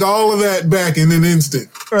can take all of that back in an instant.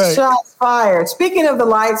 Right. Shots fired. Speaking of the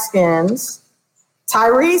light skins,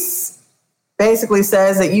 Tyrese basically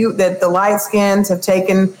says that the light skins have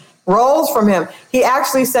taken roles from him. He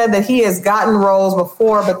actually said that he has gotten roles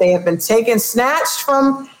before, but they have been snatched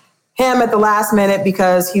from him at the last minute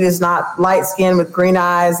because he is not light skinned with green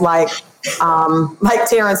eyes like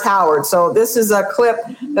Terrence Howard. So this is a clip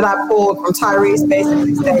that I pulled from Tyrese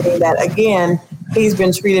basically stating that, again, he's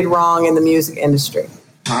been treated wrong in the music industry.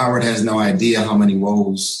 Howard has no idea how many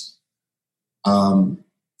roles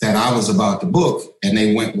that I was about to book, and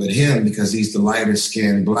they went with him because he's the lighter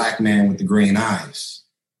skinned black man with the green eyes.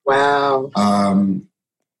 Wow.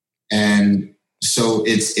 And so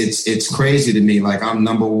it's crazy to me. Like, I'm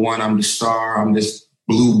number one, I'm the star, I'm this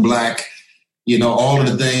blue, black, all of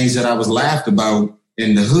the things that I was laughed about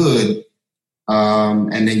in the hood.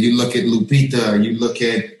 And then you look at Lupita, you look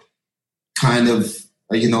at kind of,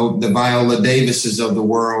 the Viola Davises of the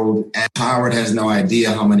world, and Howard has no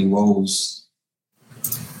idea how many roles.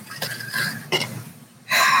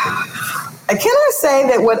 Can I say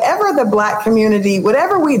that whatever the black community,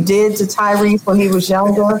 whatever we did to Tyrese when he was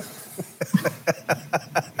younger,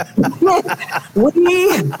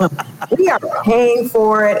 we are paying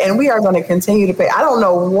for it, and we are going to continue to pay. I don't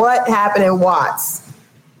know what happened in Watts,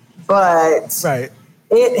 but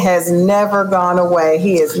it has never gone away.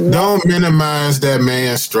 He is Don't minimize that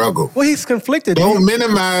man's struggle. Well, he's conflicted. Don't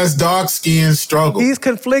minimize dark-skinned struggle. He's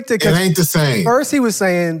conflicted. It ain't the same. First, he was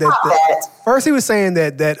saying that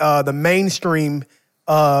the mainstream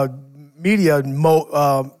media,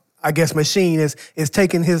 machine is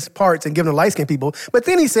taking his parts and giving to light-skinned people. But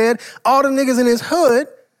then he said all the niggas in his hood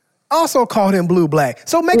also called him blue black.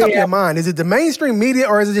 So make up your mind. Is it the mainstream media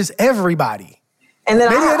or is it just everybody? And then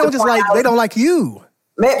maybe they don't like you.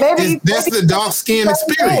 Maybe that's the dark skin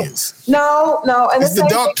experience. No, and it's the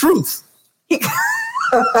dark truth.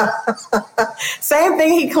 Same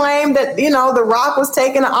thing. He claimed that, The Rock was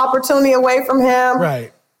taking an opportunity away from him.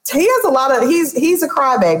 Right. He has a lot of, he's a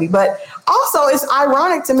crybaby, but also it's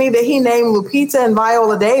ironic to me that he named Lupita and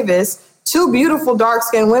Viola Davis, two beautiful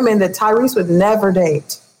dark-skinned women that Tyrese would never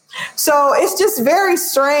date. So it's just very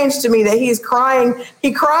strange to me that he's crying.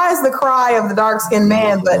 He cries the cry of the dark-skinned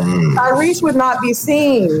man, but Tyrese would not be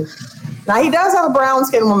seen. Now, he does have a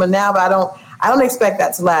brown-skinned woman now, but I don't expect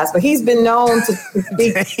that to last. But he's been known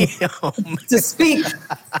to speak.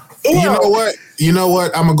 You know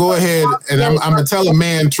what? I'm gonna go ahead and I'm gonna tell a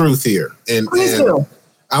man truth here. And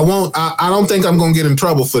I won't. I don't think I'm gonna get in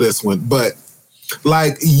trouble for this one. But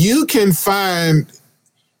like, you can find,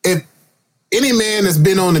 if any man that's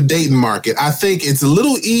been on the dating market, I think it's a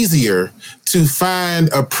little easier to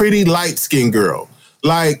find a pretty light-skinned girl.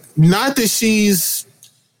 Like, not that she's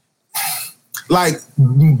like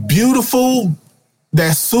beautiful,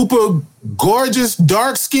 that's super gorgeous,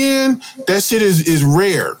 dark skin. That shit is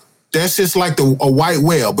rare. That's just like a white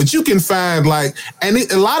whale. But you can find a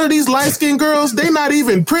lot of these light skinned girls, they not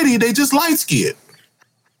even pretty. They just light skinned.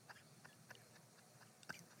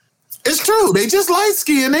 It's true. They just light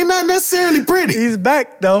skinned. They not necessarily pretty. He's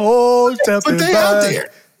back. The whole stuff but is they back. out there.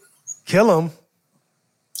 Kill him.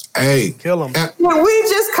 Hey. Kill him. When we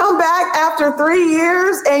just come back after 3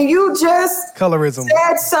 years and you just colorism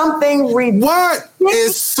said something ridiculous. What?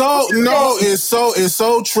 It's so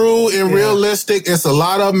true and realistic. It's a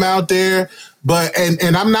lot of them out there. But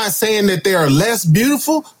and I'm not saying that they are less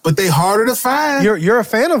beautiful, but they harder to find. You're a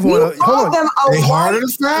fan of one. They harder to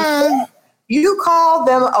find. You call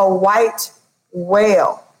them a white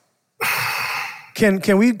whale. Can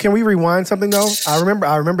we rewind something though?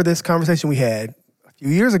 I remember this conversation we had a few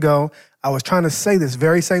years ago. I was trying to say this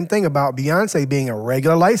very same thing about Beyonce being a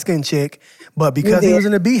regular light-skinned chick, but because he was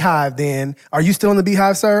in the Beehive then, are you still in the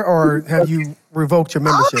Beehive, sir, or have you revoked your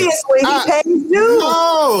membership? Obviously, he pays dues.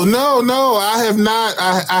 No, I have not.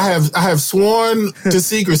 I have sworn to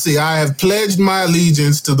secrecy. I have pledged my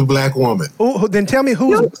allegiance to the black woman. Then tell me who.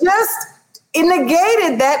 You just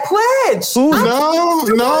negated that pledge.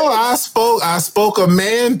 No, I spoke a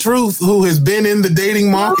man truth who has been in the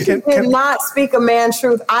dating market. You did not speak a man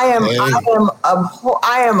truth. I am.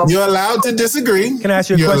 You're allowed to disagree. Can I ask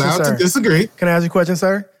you a question, sir? You're allowed to disagree. Can I ask you a question,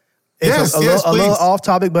 sir? It's a little off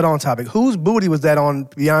topic, but on topic. Whose booty was that on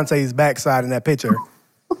Beyonce's backside in that picture?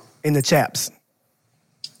 In the chaps?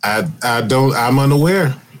 I'm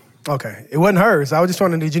unaware. Okay, it wasn't hers. I was just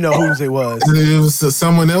wondering, did you know whose it was? It was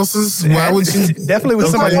someone else's. Why would you? Definitely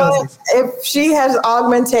was somebody else's. If she has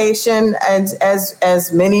augmentation,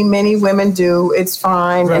 as many women do, it's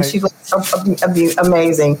fine, and she looks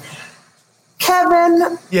amazing.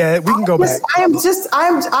 Kevin, yeah, we can go back.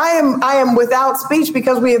 I am without speech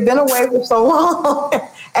because we have been away for so long,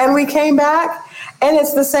 and we came back, and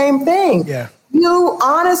it's the same thing. Yeah, you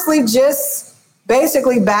honestly just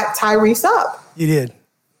basically backed Tyrese up. You did.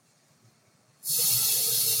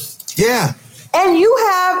 Yeah. And you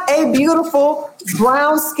have a beautiful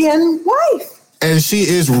brown-skinned wife. And she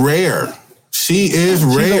is rare. She's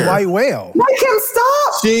a white whale. Make him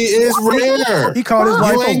stop. She is rare. He called his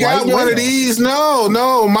wife a white whale. You ain't got one of these. No,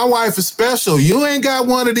 my wife is special. You ain't got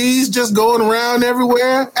one of these just going around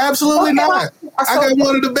everywhere. Absolutely not. I got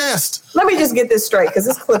one of the best. Let me just get this straight, because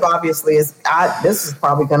this clip obviously this is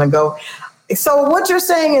probably going to go. So what you're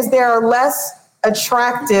saying is there are less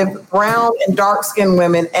attractive brown and dark-skinned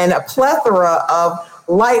women and a plethora of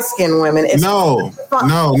light-skinned women. No.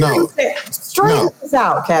 Straighten this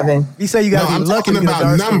out, Kevin. You say you got to be lucky to get a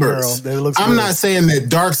dark-skinned numbers. Girl. I'm not saying that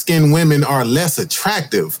dark-skinned women are less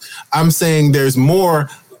attractive. I'm saying there's more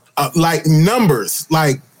like numbers.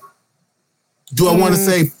 Like, do I want to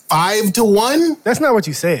say 5 to 1? That's not what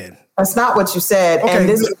you said. That's not what you said.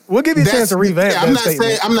 Okay, and we'll give you a chance to revamp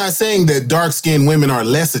that I'm not saying that dark-skinned women are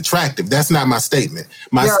less attractive. That's not my statement.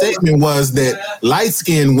 My statement was that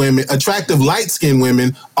attractive light-skinned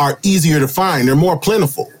women are easier to find. They're more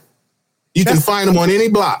plentiful. You can find them on any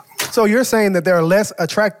block. So you're saying that there are less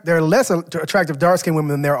attractive dark-skinned women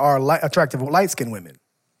than there are attractive light-skinned women?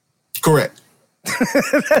 Correct.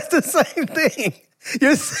 That's the same thing.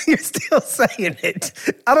 You're still saying it.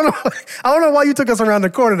 I don't know why you took us around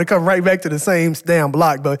the corner to come right back to the same damn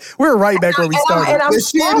block, but we're right back where we started. The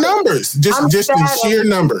sheer numbers, just the sheer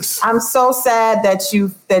numbers. I'm so sad that you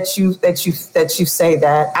say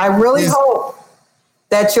that. I really hope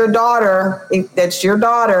that your daughter,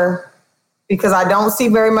 because I don't see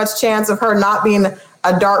very much chance of her not being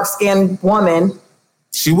a dark-skinned woman.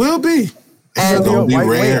 She will be. And she's gonna be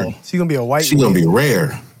rare. She's gonna be a white. She's gonna be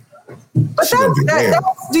rare. But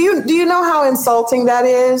do you know how insulting that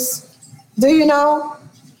is? Do you know?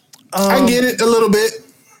 I get it a little bit.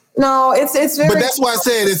 No, it's very. But that's why I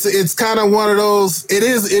said it's kind of one of those. It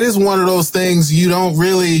is one of those things you don't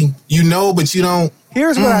really but you don't.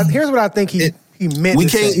 Here's what I think he meant. We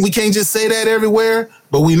can't just say that everywhere,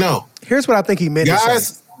 but we know. Here's what I think he meant to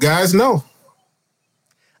say. Guys know.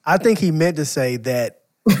 I think he meant to say that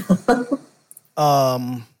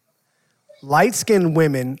light-skinned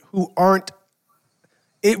women who aren't,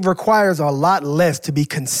 it requires a lot less to be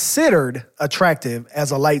considered attractive as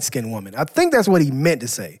a light-skinned woman. I think that's what he meant to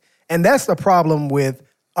say. And that's the problem with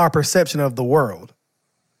our perception of the world.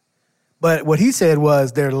 But what he said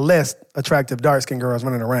was there are less attractive dark-skinned girls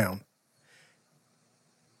running around.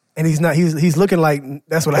 And he's not. He's looking like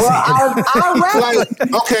that's what I said.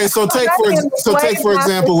 Okay, so take for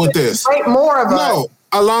example with this. Rate more of us. No,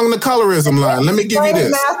 along the colorism line. Let me give you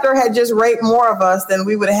this. Master had just raped more of us, then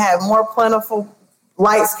we would have more plentiful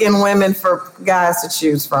light-skinned women for guys to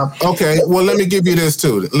choose from. Okay, well let me give you this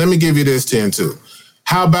too. Let me give you this 10 too.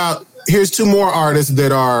 How about here's two more artists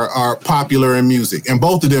that are popular in music, and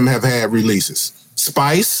both of them have had releases.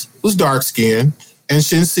 Spice, who's dark skinned, and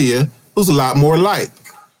Shinsia, who's a lot more light.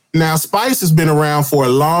 Now, Spice has been around for a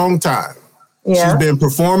long time. Yeah. She's been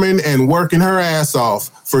performing and working her ass off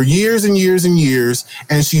for years and years and years,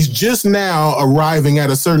 and she's just now arriving at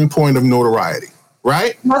a certain point of notoriety,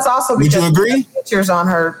 right? That's also because would you agree? Pictures on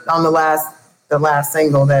her on the last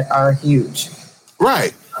single that are huge.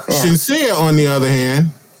 Right. Yeah. Shinsia, on the other hand,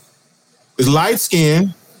 is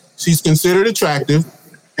light-skinned, she's considered attractive,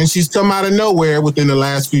 and she's come out of nowhere within the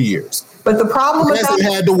last few years. But the problem with that... She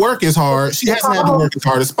hasn't had to work as hard as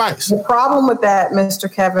Spice. The problem with that, Mr.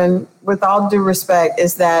 Kevin, with all due respect,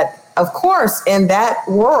 is that, of course, in that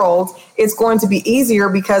world, it's going to be easier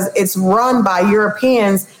because it's run by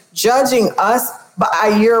Europeans judging us by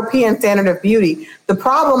a European standard of beauty. The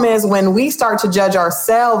problem is when we start to judge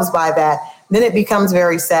ourselves by that, then it becomes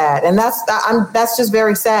very sad. And that's just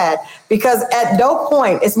very sad because at no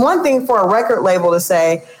point, it's one thing for a record label to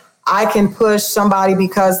say, I can push somebody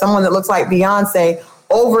because someone that looks like Beyonce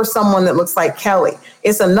over someone that looks like Kelly.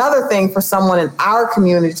 It's another thing for someone in our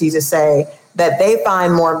community to say that they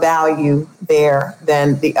find more value there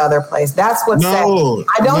than the other place. That's what's sad.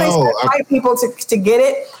 I don't expect white people to get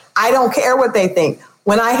it. I don't care what they think.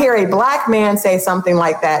 When I hear a black man say something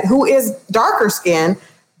like that, who is darker skinned,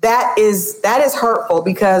 that is hurtful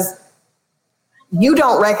because you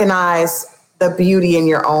don't recognize the beauty in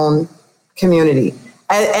your own community.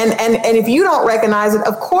 And if you don't recognize it,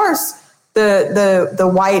 of course,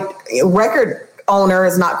 the white record owner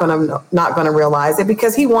is not going to realize it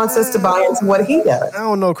because he wants us to buy into what he does. I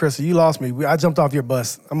don't know, Krista. You lost me. I jumped off your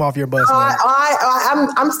bus. I'm off your bus.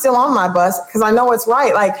 I'm still on my bus because I know it's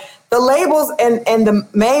right. Like the labels and the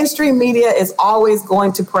mainstream media is always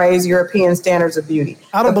going to praise European standards of beauty.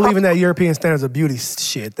 I don't believe in that European standards of beauty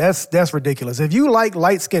shit. That's ridiculous. If you like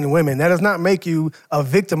light-skinned women, that does not make you a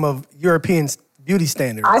victim of European beauty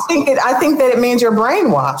standards. I think that it means you're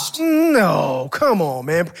brainwashed. No, come on,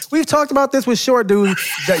 man. We've talked about this with short dudes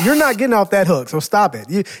that you're not getting off that hook. So stop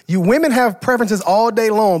it. You women have preferences all day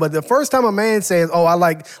long, but the first time a man says, "Oh, I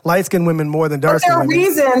like light-skinned women more than dark-skinned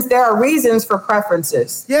women," there are reasons for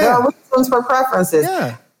preferences. Yeah. There are reasons for preferences.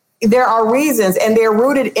 Yeah. There are reasons, and they're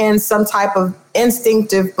rooted in some type of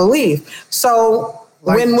instinctive belief. So.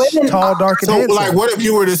 Like when women tall, dark, and handsome. Like, what if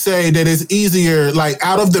you were to say that it's easier, like,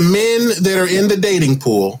 out of the men that are in the dating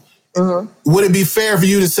pool, would it be fair for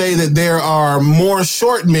you to say that there are more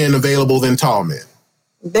short men available than tall men?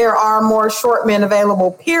 There are more short men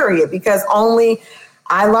available, period, because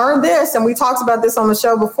I learned this, and we talked about this on the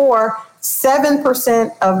show before,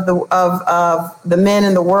 7% of the men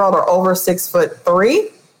in the world are over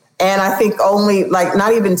 6'3", and I think only, like,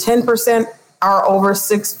 not even 10% are over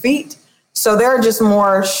 6 feet. So there are just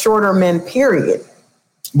more shorter men, period.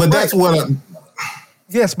 But that's what.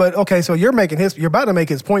 Yes, but okay. So you're about to make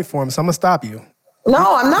his point for him. So I'm gonna stop you.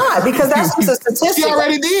 No, I'm not because that's just a statistic. She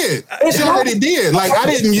already did. Like I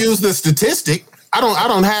didn't use the statistic. I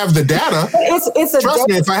don't have the data. Trust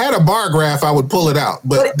me, if I had a bar graph, I would pull it out.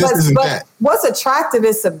 But this isn't that. What's attractive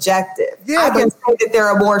is subjective. Yeah, I can say that there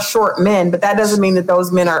are more short men, but that doesn't mean that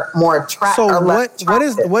those men are more attractive. So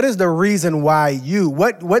what is the reason why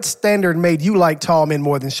what standard made you like tall men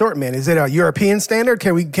more than short men? Is it a European standard?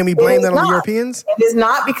 Can we blame that on the Europeans? It is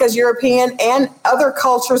not because European and other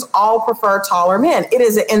cultures all prefer taller men. It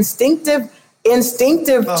is an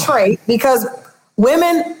instinctive trait because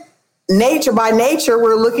women by nature,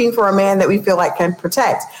 we're looking for a man that we feel like can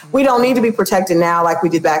protect. We don't need to be protected now like we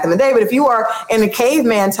did back in the day. But if you are in the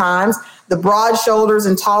caveman times, the broad shoulders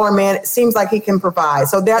and taller man, it seems like he can provide.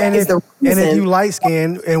 So that is the reason. And if you light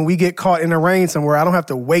skinned and we get caught in the rain somewhere, I don't have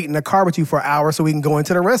to wait in the car with you for an hour so we can go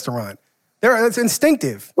into the restaurant. It's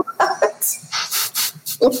instinctive. What?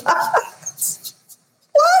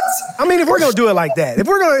 I mean, if we're gonna do it like that, if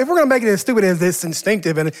we're gonna make it as stupid as this,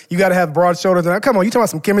 instinctive, and you got to have broad shoulders, and come on, you talking about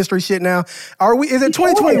some chemistry shit now? Is it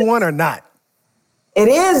 2021 or not? It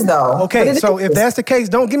is though. Okay, so if that's the case,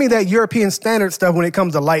 don't give me that European standard stuff when it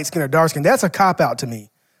comes to light skin or dark skin. That's a cop out to me.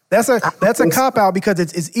 That's a cop out because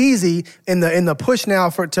it's easy in the push now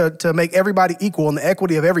to make everybody equal and the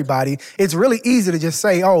equity of everybody. It's really easy to just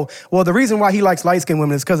say, oh, well, the reason why he likes light skinned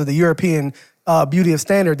women is because of the European beauty of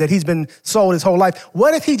standard that he's been sold his whole life.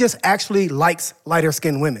 What if he just actually likes lighter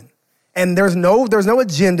skinned women? And there's no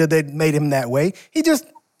agenda that made him that way.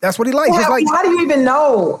 That's what he likes. Well, how do you even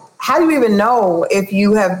know? How do you even know if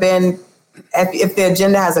you have been, if the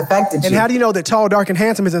agenda has affected you? And how do you know that tall, dark, and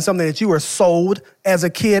handsome isn't something that you were sold as a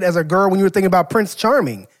kid, as a girl, when you were thinking about Prince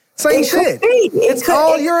Charming? Same shit. It's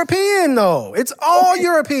all European, though. It's all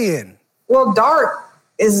European. Well, dark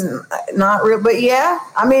is not real, but yeah,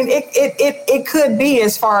 I mean, it could be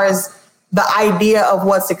as far as the idea of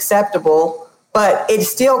what's acceptable, but it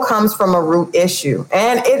still comes from a root issue,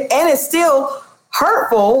 and it's still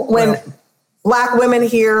hurtful when Black women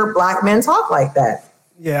hear Black men talk like that.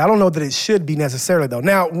 Yeah, I don't know that it should be necessarily though.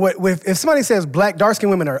 Now, if somebody says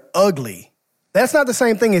dark-skinned women are ugly, that's not the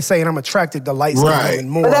same thing as saying I'm attracted to light-skinned women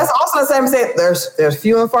more. But that's also the same as saying there's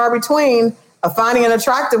few and far between. Finding an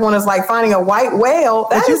attractive one is like finding a white whale.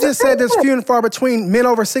 But you just said there's few and far between men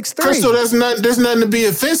over 6'3". Crystal, there's nothing to be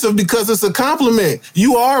offensive because it's a compliment.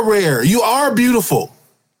 You are rare. You are beautiful.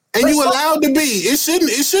 And you allowed to be. It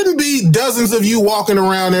shouldn't be dozens of you walking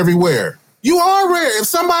around everywhere. You are rare. If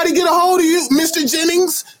somebody get a hold of you, Mr.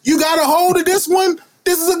 Jennings, you got a hold of this one,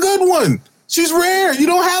 this is a good one. She's rare. You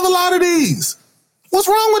don't have a lot of these. What's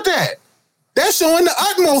wrong with that? That's showing the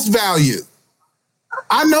utmost value.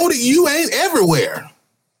 I know that you ain't everywhere.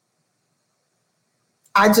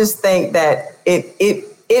 I just think that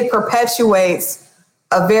it perpetuates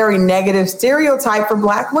a very negative stereotype for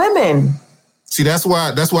Black women. See, that's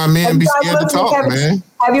why men be scared to talk, man.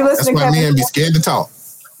 Have you listened to Kevin? That's why men be scared to talk.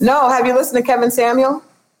 No, have you listened to Kevin Samuel?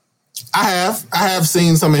 I have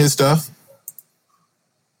seen some of his stuff.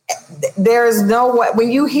 There's no way when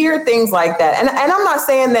you hear things like that, and I'm not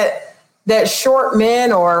saying that short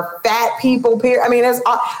men or fat people. I mean,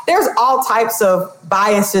 there's all types of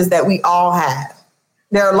biases that we all have.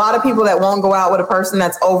 There are a lot of people that won't go out with a person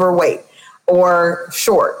that's overweight or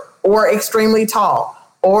short or extremely tall,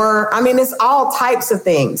 or I mean, it's all types of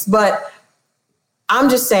things. But I'm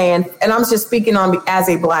just saying, and I'm just speaking on as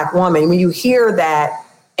a Black woman. When you hear that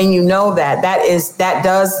and you know that does,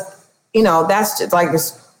 that's just like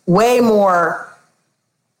this way more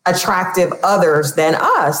attractive others than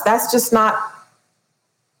us. That's just not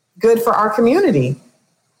good for our community.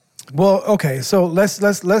 Well, okay, so let's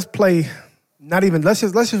play. Let's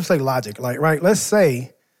just say logic, like, right? Let's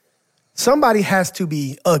say somebody has to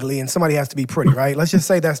be ugly and somebody has to be pretty, right? Let's just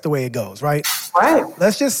say that's the way it goes, right? Right.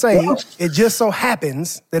 Let's just say it just so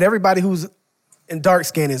happens that everybody who's in dark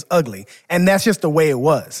skin is ugly, and that's just the way it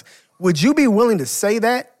was. Would you be willing to say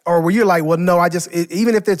that? Or were you like, well, no,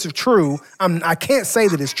 even if it's true, I can't say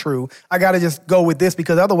that it's true. I got to just go with this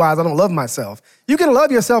because otherwise I don't love myself. You can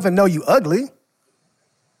love yourself and know you ugly.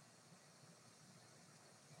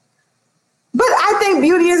 But I think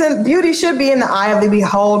beauty should be in the eye of the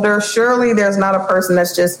beholder. Surely there's not a person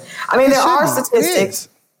that's just, I mean, there are statistics.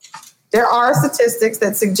 There are statistics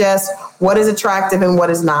that suggest what is attractive and what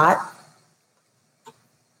is not.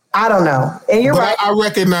 I don't know. And you're right.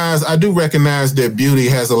 I do recognize that beauty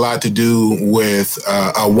has a lot to do with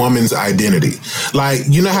a woman's identity. Like,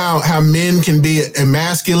 you know how men can be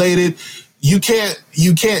emasculated? You can't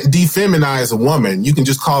defeminize a woman. You can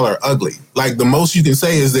just call her ugly. Like, the most you can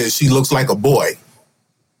say is that she looks like a boy.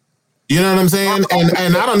 You know what I'm saying?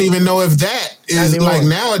 And I don't even know if that is like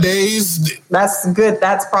nowadays. That's good.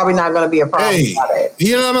 That's probably not going to be a problem. Hey,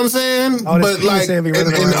 you know what I'm saying? But like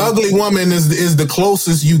an ugly woman is the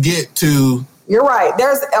closest you get to. You're right.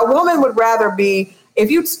 There's a woman would rather be,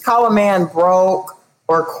 if you call a man broke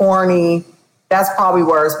or corny, that's probably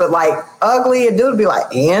worse. But like ugly, a dude would be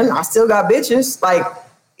like, and I still got bitches. Like,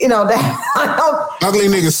 that ugly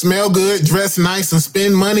niggas smell good, dress nice, and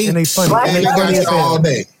spend money. And they funny. And they got you all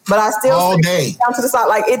day. But I still all day down to the side.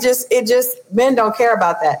 Like it just men don't care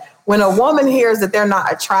about that. When a woman hears that they're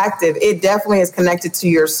not attractive, it definitely is connected to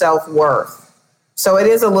your self-worth. So it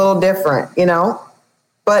is a little different,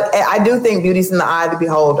 But But I do think beauty's in the eye of the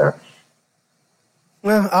beholder.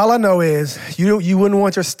 Well, all I know is you wouldn't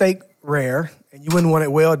want your steak rare and you wouldn't want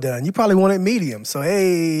it well done. You probably want it medium. So,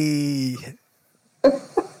 hey.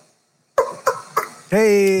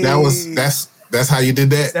 Hey. That's how you did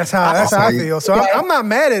that? That's how I feel. So I'm not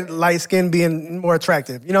mad at light skin being more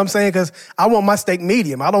attractive. You know what I'm saying? Because I want my steak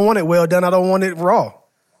medium. I don't want it well done. I don't want it raw.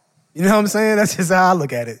 You know what I'm saying? That's just how I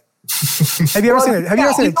look at it. Have you ever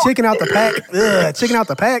seen a chicken out the pack? Ugh, chicken out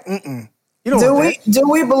the pack? Mm-mm. You don't want that. Do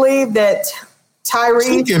we believe that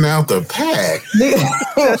Tyrese... Chicken out the pack?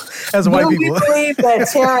 As white people. Do we believe that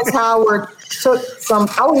Terrence Howard took some...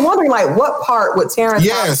 I was wondering, like, what part would Terrence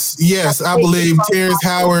Yes, I believe Terrence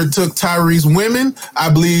Howard took Tyrese women. I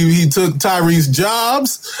believe he took Tyrese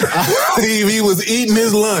jobs. I believe he was eating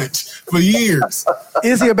his lunch for years.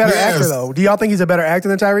 Is he a better actor, though? Do y'all think he's a better actor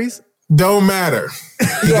than Tyrese? Don't matter.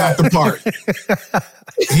 He got the part.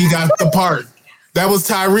 He got the part. That was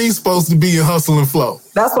Tyrese supposed to be in Hustle and Flow.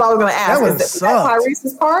 That's what I was going to ask. That would have sucked.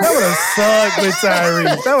 Tyrese's part? That would have sucked with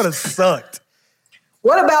Tyrese. That would have sucked.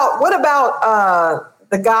 What about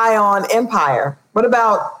the guy on Empire? What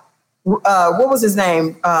about what was his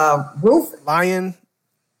name? Lion,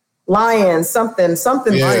 something.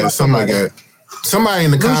 Yeah, Lion. something like that. Somebody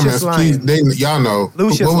in the comments, please. Y'all know.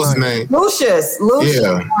 Lucius what was Lion. his name? Lucius.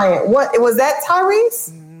 Yeah. Lion. What was that?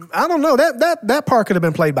 Tyrese? I don't know. That part could have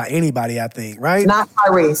been played by anybody, I think, right? Not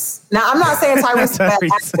Tyrese. Now, I'm not saying Tyrese is a bad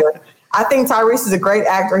actor. I think Tyrese is a great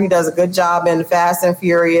actor. He does a good job in Fast and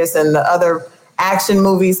Furious and the other action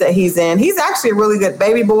movies that he's in. He's actually a really good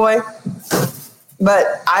baby boy,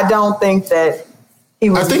 but I don't think that he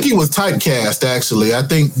was... I think he was typecast, actually. I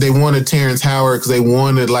think they wanted Terrence Howard because they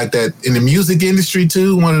wanted like that in the music industry,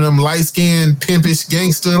 too. One of them light-skinned, pimpish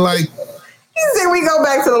gangster, like... You said we go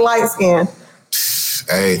back to the light skin.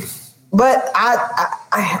 Hey. But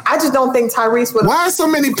I just don't think Tyrese would... Why are so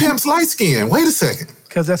many pimps light-skinned? Wait a second.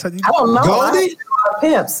 Because that's how you... I don't know. Goldie?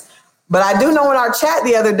 Pimps. But I do know in our chat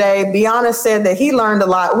the other day, Biana said that he learned a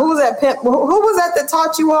lot. Who was that pimp? Who was that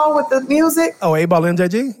taught you all with the music? Oh, A-Ball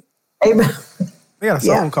MJG? They got a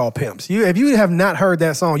song called Pimps. If you have not heard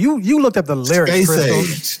that song, you looked up the lyrics, Crystal.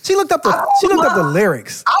 She looked up the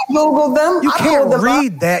lyrics. I Googled them. You can't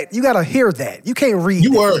read that. You got to hear that. You can't read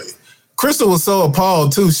that. Crystal was so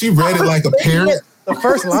appalled, too. She read it like a parent. The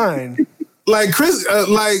first line. Like Cardi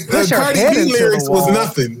B lyrics was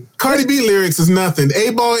nothing. Cardi B lyrics is nothing.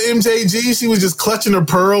 A-Ball MJG, she was just clutching her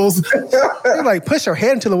pearls. You're like, push her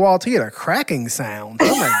head into the wall to get a cracking sound.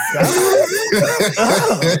 Oh my God.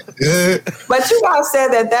 But you guys said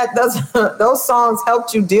that those songs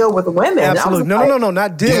helped you deal with women. Absolutely. No.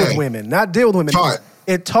 Not deal with women. Not deal with women.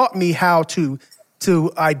 It taught me how to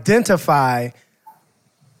identify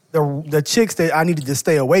the chicks that I needed to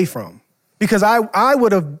stay away from. Because I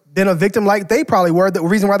would have been a victim like they probably were. The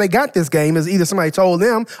reason why they got this game is either somebody told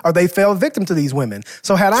them or they fell victim to these women.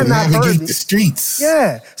 So had I not heard the streets.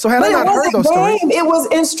 Yeah. So had I not heard those stories. It was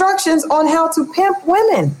instructions on how to pimp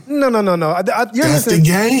women. No. That's the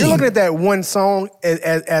game. You're looking at that one song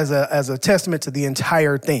as a testament to the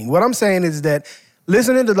entire thing. What I'm saying is that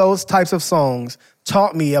listening to those types of songs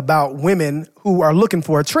taught me about women who are looking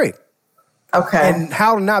for a trick. Okay. And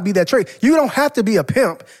how to not be that trick. You don't have to be a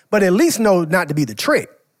pimp, but at least know not to be the trick.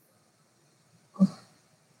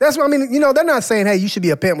 That's what I mean. They're not saying, hey, you should be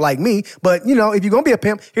a pimp like me. But, if you're going to be a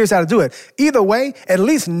pimp, here's how to do it. Either way, at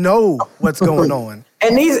least know what's going on.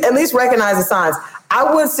 And at least recognize the signs.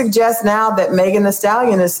 I would suggest now that Megan Thee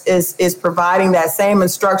Stallion is providing that same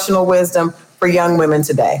instructional wisdom for young women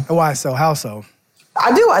today. Why so? How so?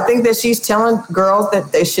 I do. I think that she's telling girls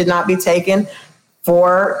that they should not be taken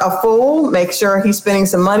for a fool. Make sure he's spending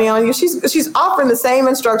some money on you. She's offering the same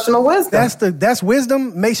instructional wisdom. That's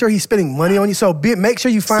wisdom. Make sure he's spending money on you. So make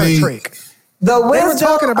sure you find a trick. They were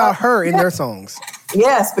talking about her in their songs.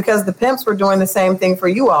 Yes, because the pimps were doing the same thing for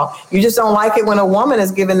you all. You just don't like it when a woman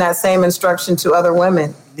is giving that same instruction to other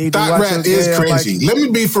women. Thought rap is cringy. Let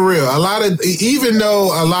me be for real. Even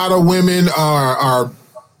though a lot of women are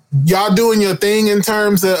y'all doing your thing in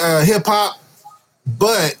terms of hip hop,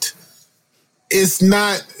 but it's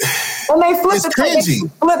not. When they flip it's cringy.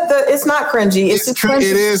 It's not cringy. It's just cringy.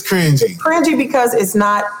 It is cringy. It's cringy because it's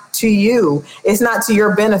not to you. It's not to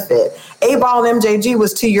your benefit. A-Ball and MJG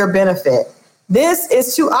was to your benefit. This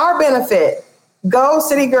is to our benefit. Go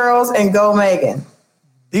City Girls and go Megan.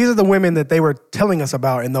 These are the women that they were telling us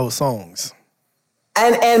about in those songs.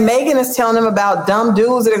 And Megan is telling them about dumb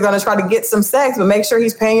dudes that are going to try to get some sex, but make sure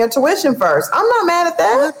he's paying your tuition first. I'm not mad at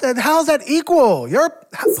that. How's that equal? Your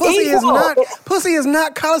pussy is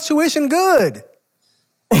not college tuition good.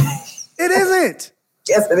 It isn't.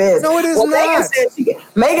 Yes, it is. No, it is not.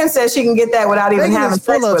 Megan says she can get that without even having sex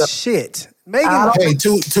with him. Full of shit. Megan, hey,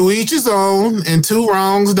 to each his own, and two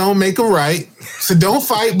wrongs don't make a right. So don't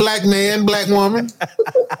fight, black man, black woman.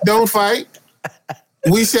 Don't fight.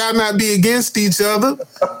 We shall not be against each other.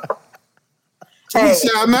 We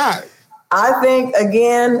shall not. I think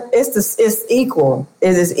again, it's equal.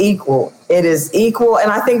 It is equal. It is equal,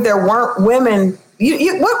 and I think there weren't women.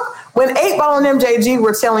 When 8Ball and MJG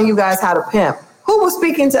were telling you guys how to pimp, who was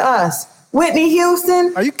speaking to us? Whitney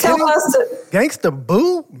Houston. Are you kidding? Tell us Gangsta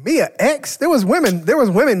Boo, Mia X. There was women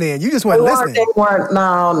then. You just weren't listening. They weren't.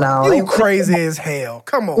 No. You crazy as hell.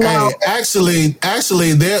 Come on. Hey, actually,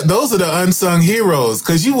 those are the unsung heroes,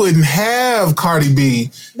 because you wouldn't have Cardi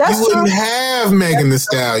B. You wouldn't have Megan Thee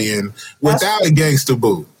Stallion without a Gangsta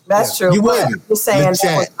Boo. That's true. You wouldn't. Just saying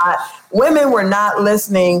women were not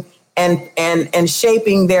listening and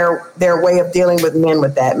shaping their way of dealing with men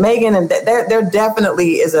with that. Megan, and there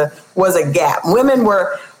definitely was a gap. Women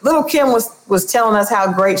were. Little Kim was telling us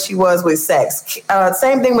how great she was with sex.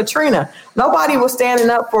 Same thing with Trina. Nobody was standing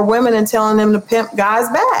up for women and telling them to pimp guys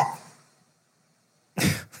back.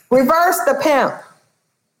 Reverse the pimp.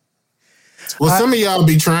 Well, some of y'all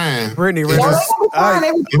be trying. Brittany Renner.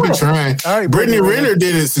 They be trying. Brittany Renner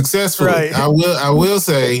did it successfully. Right. I will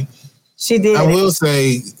say. She did. I will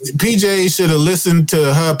say, PJ should have listened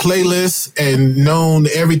to her playlist and known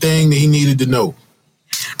everything that he needed to know.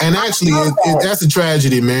 And actually, that's a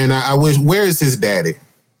tragedy, man. I wish. Where is his daddy?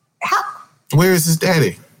 Where is his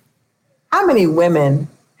daddy? How many women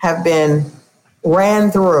have been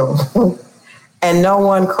ran through and no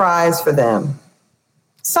one cries for them?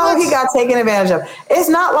 So he got taken advantage of. It's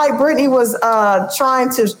not like Brittany was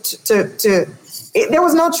trying to there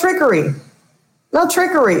was no trickery. No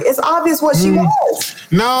trickery. It's obvious what she was.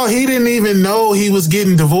 No, he didn't even know he was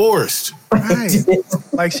getting divorced. Right.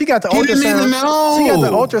 Like she got the ultrasound. Didn't even know. She got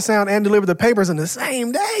the ultrasound and delivered the papers in the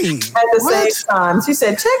same day. At the same time. She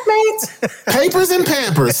said, checkmate. Papers and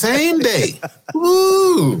Pampers, same day.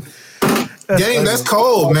 Woo. Gang, that's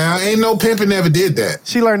cold now. Ain't no pimping ever did that.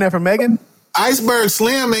 She learned that from Megan? Iceberg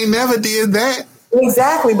Slim ain't never did that.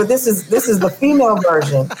 Exactly, but this is the female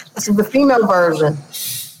version. This is the female version.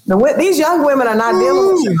 These young women are not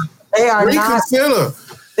dealing with you. They are Reconsider. not.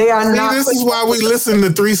 They are not. This is why we listen to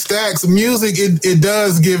Three Stacks. Music,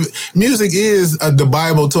 music is the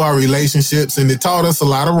Bible to our relationships, and it taught us a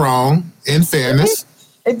lot of wrong, in fairness.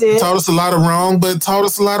 It did. It taught us a lot of wrong, but it taught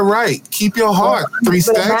us a lot of right. Keep your heart, Three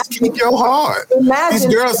Stacks. Keep your heart. These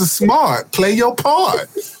girls are smart. Play your part.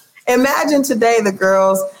 Imagine today the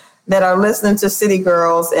girls that are listening to City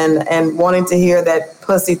Girls and wanting to hear that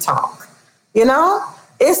pussy talk. You know?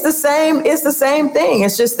 It's the same thing.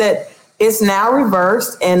 It's just that it's now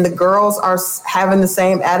reversed and the girls are having the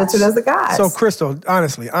same attitude as the guys. So, Crystal,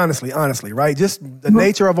 honestly, right? Just the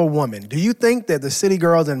nature of a woman. Do you think that the City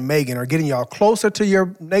Girls and Megan are getting y'all closer to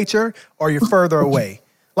your nature or you're further away?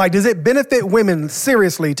 Like, does it benefit women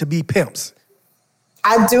seriously to be pimps?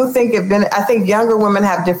 I do think I think younger women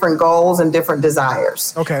have different goals and different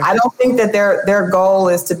desires. Okay. I don't think that their goal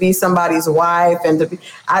is to be somebody's wife and to be.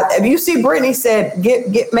 If you see, Brittany said,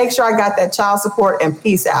 make sure I got that child support and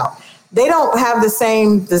peace out. They don't have the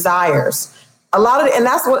same desires. And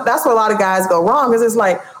that's where a lot of guys go wrong, because it's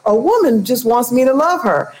like a woman just wants me to love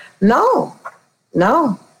her. No.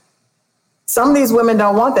 Some of these women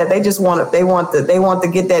don't want that. They just want it. They want to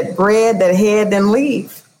get that bread, that head, then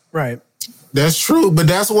leave. Right. That's true, but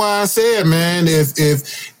that's why I said, man,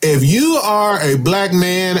 if you are a black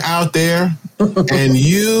man out there and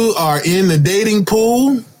you are in the dating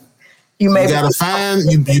pool, you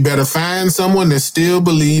better find someone that still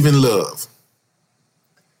believe in love.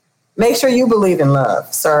 Make sure you believe in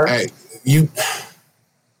love, sir. Hey,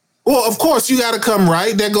 well, of course, you got to come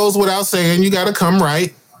right. That goes without saying. You got to come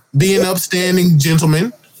right. Be an upstanding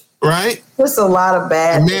gentleman, right? There's a lot of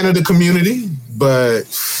bad. A man of the community, but.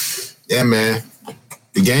 Yeah, man.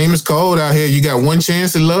 The game is cold out here. You got one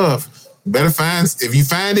chance at love. If you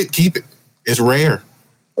find it, keep it. It's rare.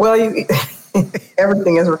 Well,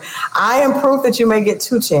 everything is rare. I am proof that you may get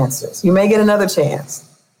 2 chances. You may get another chance.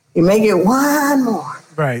 You may get one more.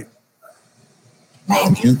 Right.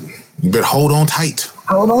 Maybe. You better hold on tight.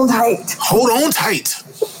 Hold on tight. Hold on tight.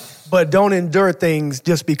 But don't endure things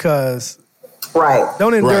just because. Right.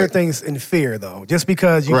 Don't endure things in fear, though. Just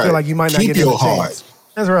because you feel like you might not get another chance.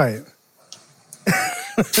 That's right.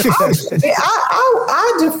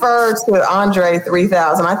 I defer to Andre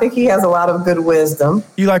 3000. I think he has a lot of good wisdom.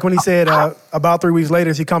 You like when he said about 3 weeks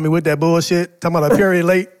later she caught me with that bullshit, talking about a period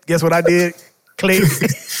late. Guess what I did? Click.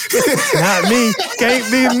 Not me.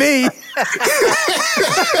 Can't be me.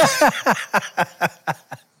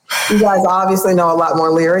 You guys obviously know a lot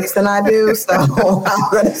more lyrics than I do, so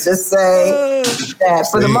I'm going to just say that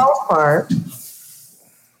for the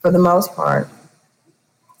most part,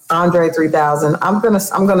 Andre 3000. I'm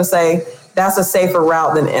gonna say that's a safer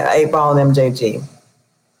route than 8Ball and MJG.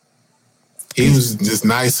 He was just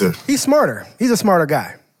nicer. He's smarter. He's a smarter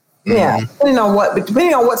guy. Yeah, depending on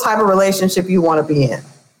what type of relationship you want to be in.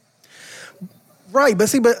 Right,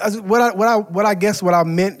 but what I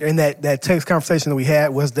meant in that text conversation that we had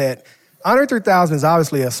was that Andre 3000 is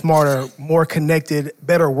obviously a smarter, more connected,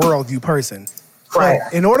 better worldview person. Right.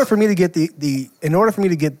 But in order for me to get the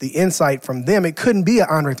insight from them, it couldn't be an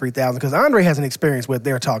Andre 3000 because Andre has an experience what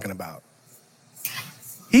they're talking about.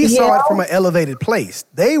 He saw it from an elevated place.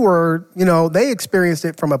 They experienced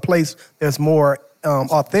it from a place that's more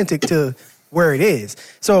authentic to where it is.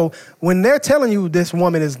 So when they're telling you this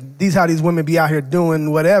woman these how these women be out here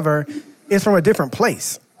doing whatever, it's from a different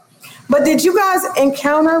place. But did you guys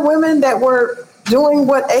encounter women that were doing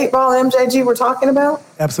what 8Ball and MJG were talking about?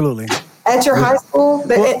 Absolutely. At your high school?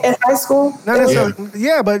 At high school? Not necessarily.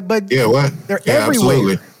 Yeah, but what? They're everywhere.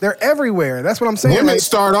 Absolutely. They're everywhere. That's what I'm saying. Women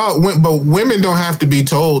start off, but women don't have to be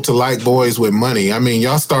told to like boys with money. I mean,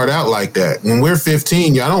 y'all start out like that. When we're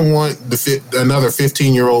 15, y'all don't want another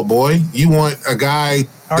 15-year-old boy. You want a guy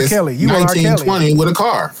that's 19, 20 with a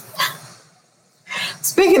car.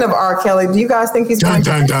 Speaking of R. Kelly, do you guys think he's going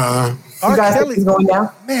down? You guys think he's going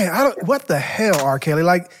down? Man, what the hell, R. Kelly?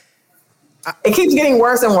 Like, it keeps getting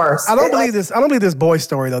worse and worse. I don't believe this boy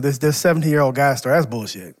story though. This 17-year-old guy story. That's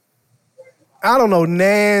bullshit. I don't know,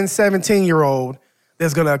 17-year-old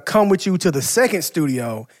that's gonna come with you to the second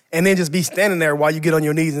studio and then just be standing there while you get on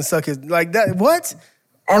your knees and suck his like that. What?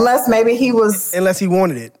 Unless he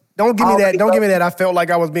wanted it. Don't give me that. Don't give me that. I felt like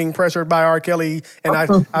I was being pressured by R. Kelly and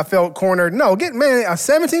I felt cornered. No, a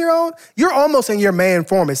 17-year-old. You're almost in your man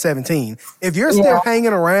form at 17. If you're still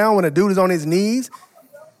hanging around when a dude is on his knees.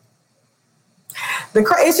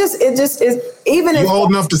 It just is even. You're old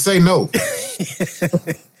enough to say no.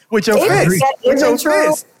 With your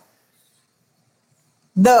fist.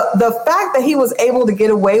 The fact that he was able to get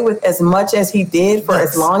away with as much as he did for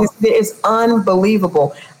as long as he did is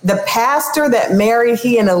unbelievable. The pastor that married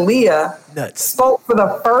he and Aaliyah spoke for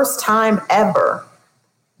the first time ever.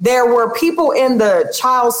 There were people in the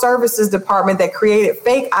child services department that created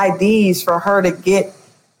fake IDs for her to get.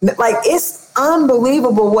 Like, it's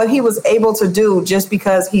unbelievable what he was able to do just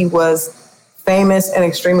because he was famous and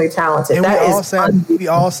extremely talented. And we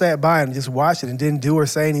all sat by and just watched it and didn't do or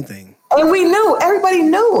say anything. And we knew. Everybody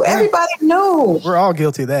knew. Everybody knew. We're all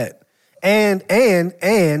guilty of that. And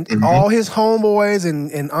all his homeboys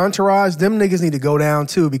and entourage, them niggas need to go down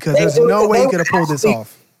too because there's no way he could have pulled this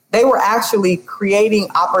off. They were actually creating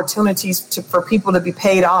opportunities for people to be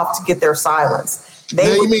paid off to get their silence.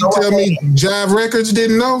 You mean tell me Jive Records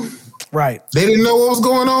didn't know? Right. They didn't know what was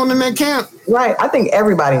going on in that camp? Right. I think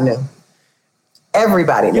everybody knew.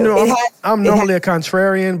 Everybody knew. You know, I'm normally a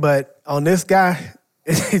contrarian, but on this guy,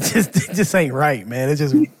 it just ain't right, man. It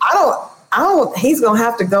just I don't he's gonna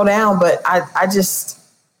have to go down, but I just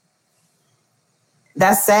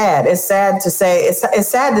that's sad. It's sad to say. It's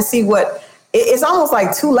sad to see what it's almost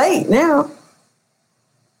like too late now.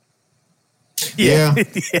 Yeah.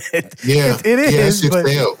 It is, but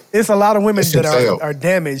it's a lot of women that are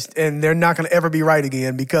damaged and they're not going to ever be right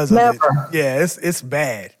again because of it. Yeah, it's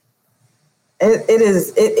bad. It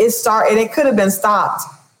is. And it could have been stopped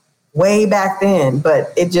way back then,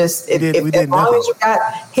 but as long as you got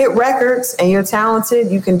hit records and you're talented,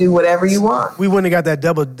 you can do whatever you want. We wouldn't have got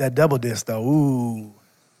that double disc though. Ooh.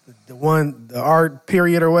 The art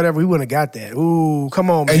period or whatever, we wouldn't have got that. Ooh, come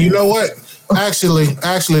on, man. And you know what? Actually,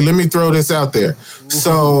 let me throw this out there.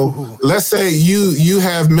 So let's say you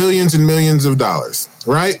have millions and millions of dollars,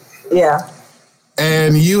 right? Yeah.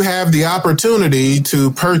 And you have the opportunity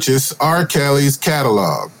to purchase R. Kelly's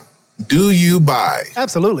catalog. Do you buy?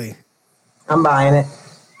 Absolutely. I'm buying it.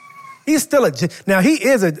 He's still now he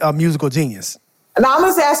is a musical genius. Now I'm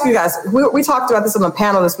going to ask you guys, we talked about this on the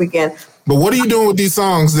panel this weekend. But what are you doing with these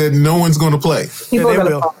songs that no one's going to play?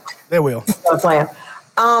 They will. Play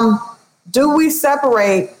them. Do we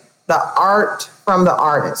separate the art from the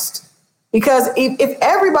artist? Because if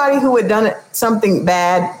everybody who had done something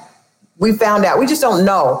bad, we found out, we just don't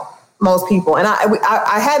know most people. And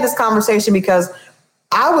I had this conversation because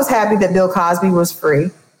I was happy that Bill Cosby was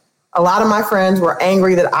free. A lot of my friends were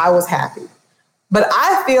angry that I was happy. But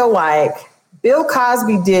I feel like Bill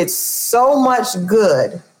Cosby did so much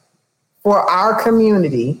good for our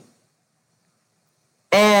community.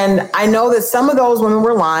 And I know that some of those women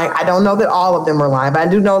were lying. I don't know that all of them were lying, but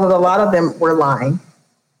I do know that a lot of them were lying.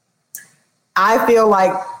 I feel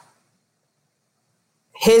like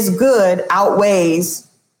his good outweighs,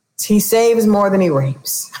 he saves more than he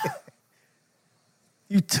rapes.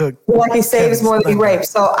 You took like he saves more than he rapes.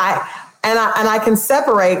 So I can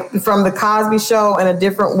separate from the Cosby Show and A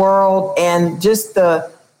Different World and just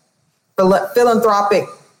the philanthropic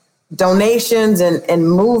donations and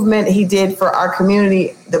movement he did for our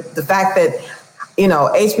community. The fact that, you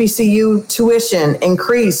know, HBCU tuition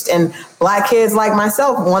increased and Black kids like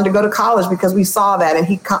myself wanted to go to college because we saw that. And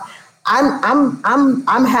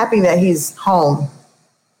I'm happy that he's home.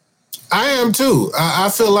 I am too. I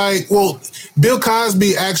feel like, well, Bill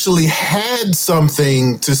Cosby actually had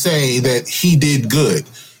something to say that he did good.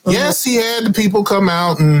 Mm-hmm. Yes, he had the people come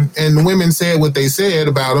out and the women said what they said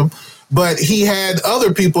about him, but he had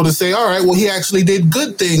other people to say, all right, well, he actually did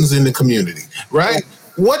good things in the community, right?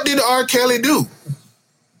 Yeah. What did R. Kelly do?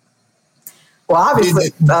 Well,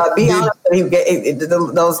 obviously, be honest,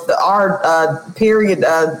 our period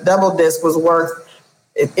double disc was worth.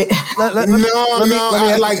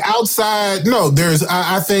 Outside. No,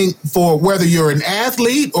 I think for whether you're an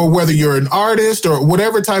athlete or whether you're an artist or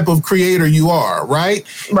whatever type of creator you are, right?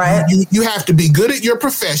 Right. You have to be good at your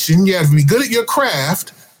profession. You have to be good at your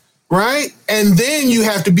craft, right? And then you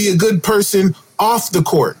have to be a good person off the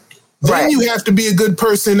court. Then you have to be a good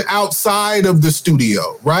person outside of the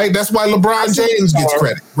studio, right? That's why LeBron James gets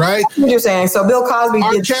credit, right? What you're saying. So Bill Cosby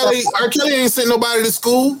R. Kelly ain't sent nobody to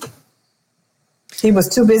school. He was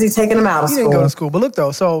too busy taking them out of school. He didn't go to school. But look,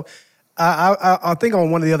 though, so I think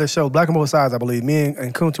on one of the other shows, Black on Both Sides, I believe, me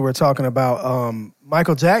and Kunta were talking about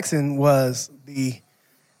Michael Jackson was the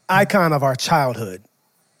icon of our childhood.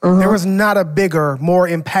 Mm-hmm. There was not a bigger, more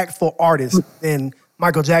impactful artist than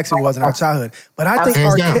Michael Jackson was in our childhood. But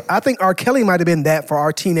I think R. Kelly might have been that for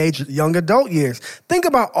our teenage, young adult years. Think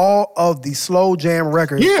about all of the slow jam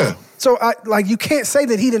records. Yeah. So, you can't say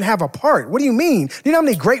that he didn't have a part. What do you mean? Do you know how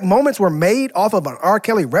many great moments were made off of an R.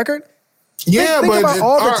 Kelly record? Yeah, think but about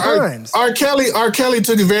all the times. R. Kelly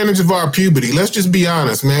took advantage of our puberty. Let's just be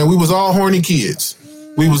honest, man. We was all horny kids.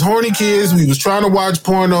 We was horny kids. We was trying to watch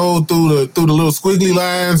porno through the little squiggly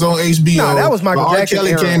lines on HBO. No, that was Michael Jackson. R.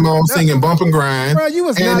 Kelly came on singing "Bump and Grind," bro, you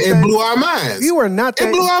was and not it blew our minds. You were not that.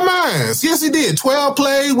 It blew our minds. Yes, it did. 12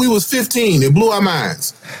 play. We was 15. It blew our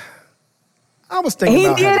minds. I was thinking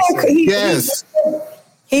about Yes.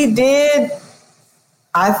 He did.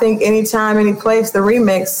 I think Anytime, Any Place, the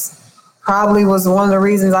remix probably was one of the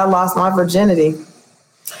reasons I lost my virginity.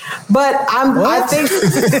 But I think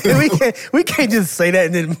we can't just say that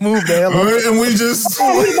and then move the hell on. And we just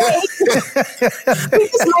we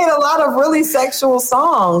just made a lot of really sexual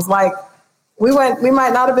songs. Like we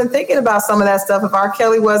might not have been thinking about some of that stuff if R.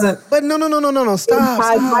 Kelly wasn't. But no.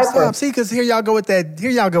 Stop. See, because here y'all go with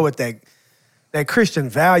that Christian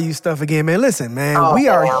value stuff again, man. Listen, man, we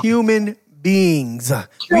are human beings. True,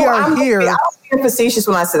 we are here. I was being facetious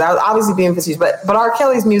when I said that. I was obviously being facetious, but R.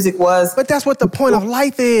 Kelly's music was. But that's what the point of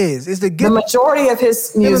life is to get. The majority of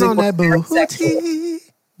his music on that booty.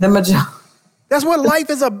 The majority. That's what life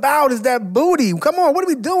is about, is that booty. Come on, what are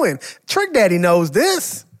we doing? Trick Daddy knows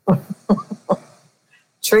this.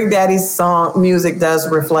 Trick Daddy's song music does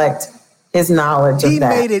reflect his knowledge of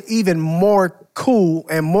that. He made it even more cool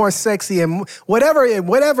and more sexy, and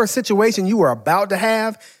whatever situation you were about to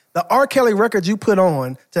have, the R. Kelly records you put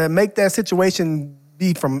on to make that situation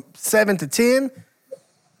be from 7 to 10,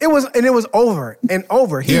 it was over and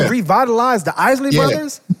over. He revitalized the Isley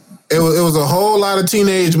Brothers. It was a whole lot of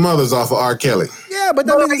teenage mothers off of R. Kelly. Yeah, but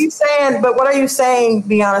what are you saying? But what are you saying?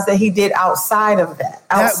 Be honest, that he did outside of that.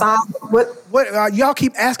 What y'all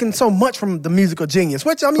keep asking so much from the musical genius?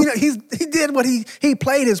 Which I mean, he did what he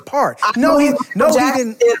played his part. He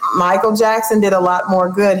didn't. Michael Jackson did a lot more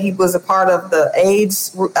good. He was a part of the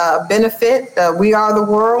AIDS benefit. We Are the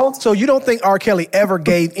World. So you don't think R. Kelly ever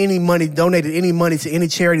gave any money, donated any money to any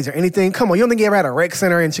charities or anything? Come on, you don't think he ever had a rec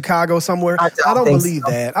center in Chicago somewhere? I don't believe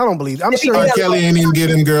that. I don't believe. I'm sure R. Kelly ain't even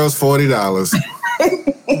getting girls $40.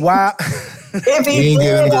 Wow. If he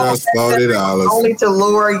did, girls $40 only to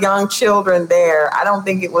lure young children there. I don't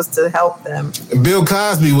think it was to help them. Bill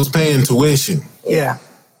Cosby was paying tuition. Yeah.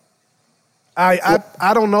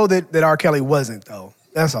 I don't know that R. Kelly wasn't, though.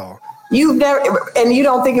 That's all. You've never, and you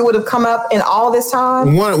don't think it would have come up in all this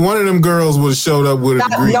time? One of them girls would have showed up with a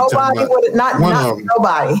degree.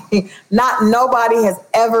 Not nobody has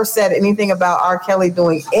ever said anything about R. Kelly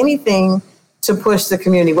doing anything to push the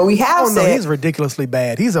community. But we have said... no, he's ridiculously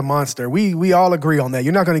bad. He's a monster. We all agree on that.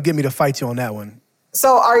 You're not going to get me to fight you on that one.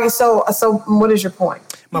 So what is your point?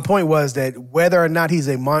 My point was that whether or not he's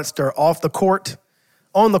a monster off the court,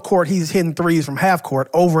 on the court, he's hitting threes from half court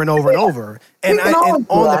over and over and over. And on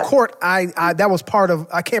the court, I that was part of.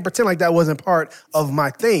 I can't pretend like that wasn't part of my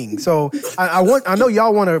thing. So I know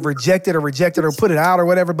y'all want to reject it or put it out or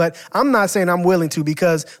whatever, but I'm not saying I'm willing to,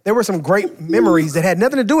 because there were some great memories that had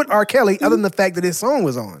nothing to do with R. Kelly other than the fact that his song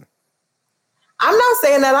was on. I'm not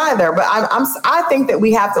saying that either, but I think that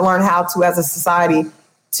we have to learn how to, as a society,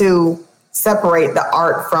 to separate the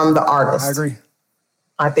art from the artist. I agree.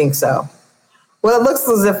 I think so. Well, it looks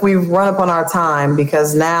as if we've run up on our time,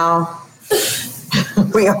 because now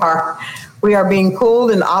we are being pulled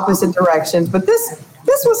in opposite directions. But this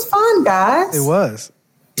was fun, guys. It was.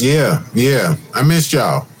 Yeah. I missed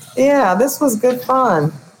y'all. Yeah, this was good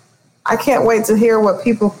fun. I can't wait to hear what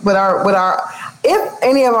people if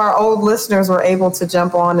any of our old listeners were able to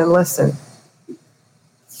jump on and listen.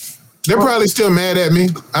 They're probably still mad at me.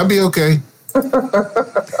 I'll be okay.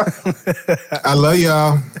 I love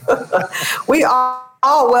y'all. We are.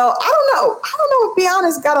 Oh, well, I don't know. To be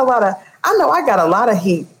honest, I know I got a lot of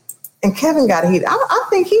heat, and Kevin got heat. I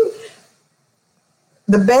think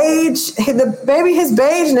maybe his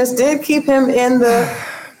beigeness did keep him in the.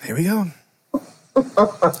 Here we go.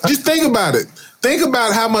 Just think about it. Think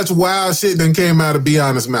about how much wild shit done came out of Be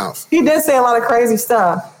Honest's mouth. He did say a lot of crazy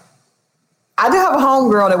stuff. I do have a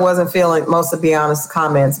homegirl that wasn't feeling most of Be Honest's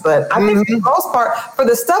comments, but I think for the most part, for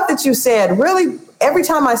the stuff that you said, really, every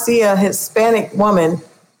time I see a Hispanic woman.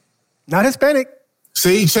 Not Hispanic.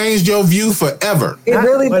 See, changed your view forever. It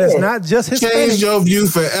really but did. It's not just Hispanic. Changed your view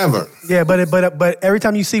forever. Yeah, but every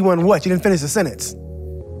time you see one, what? You didn't finish the sentence.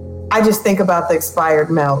 I just think about the expired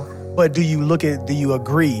milk. But do you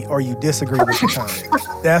agree or you disagree with the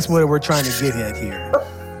comment? That's what we're trying to get at here.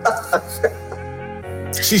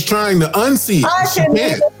 She's trying to unsee it. I can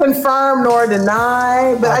neither confirm nor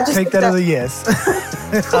deny, but I just take that as a yes.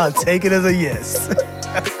 I'll take it as a yes.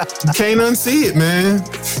 You can't unsee it, man.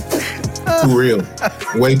 Too real.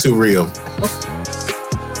 Way too real.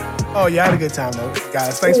 Oh, yeah, I had a good time, though.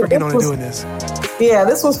 Guys, thanks for getting on and doing this. Yeah,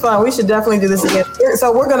 this was fun. We should definitely do this again.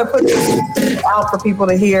 So we're going to put this out for people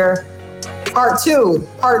to hear. Part 2,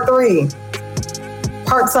 part 3,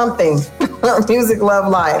 part something. Music, Love,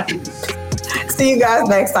 Life. See you guys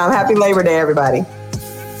next time. Happy Labor Day, everybody.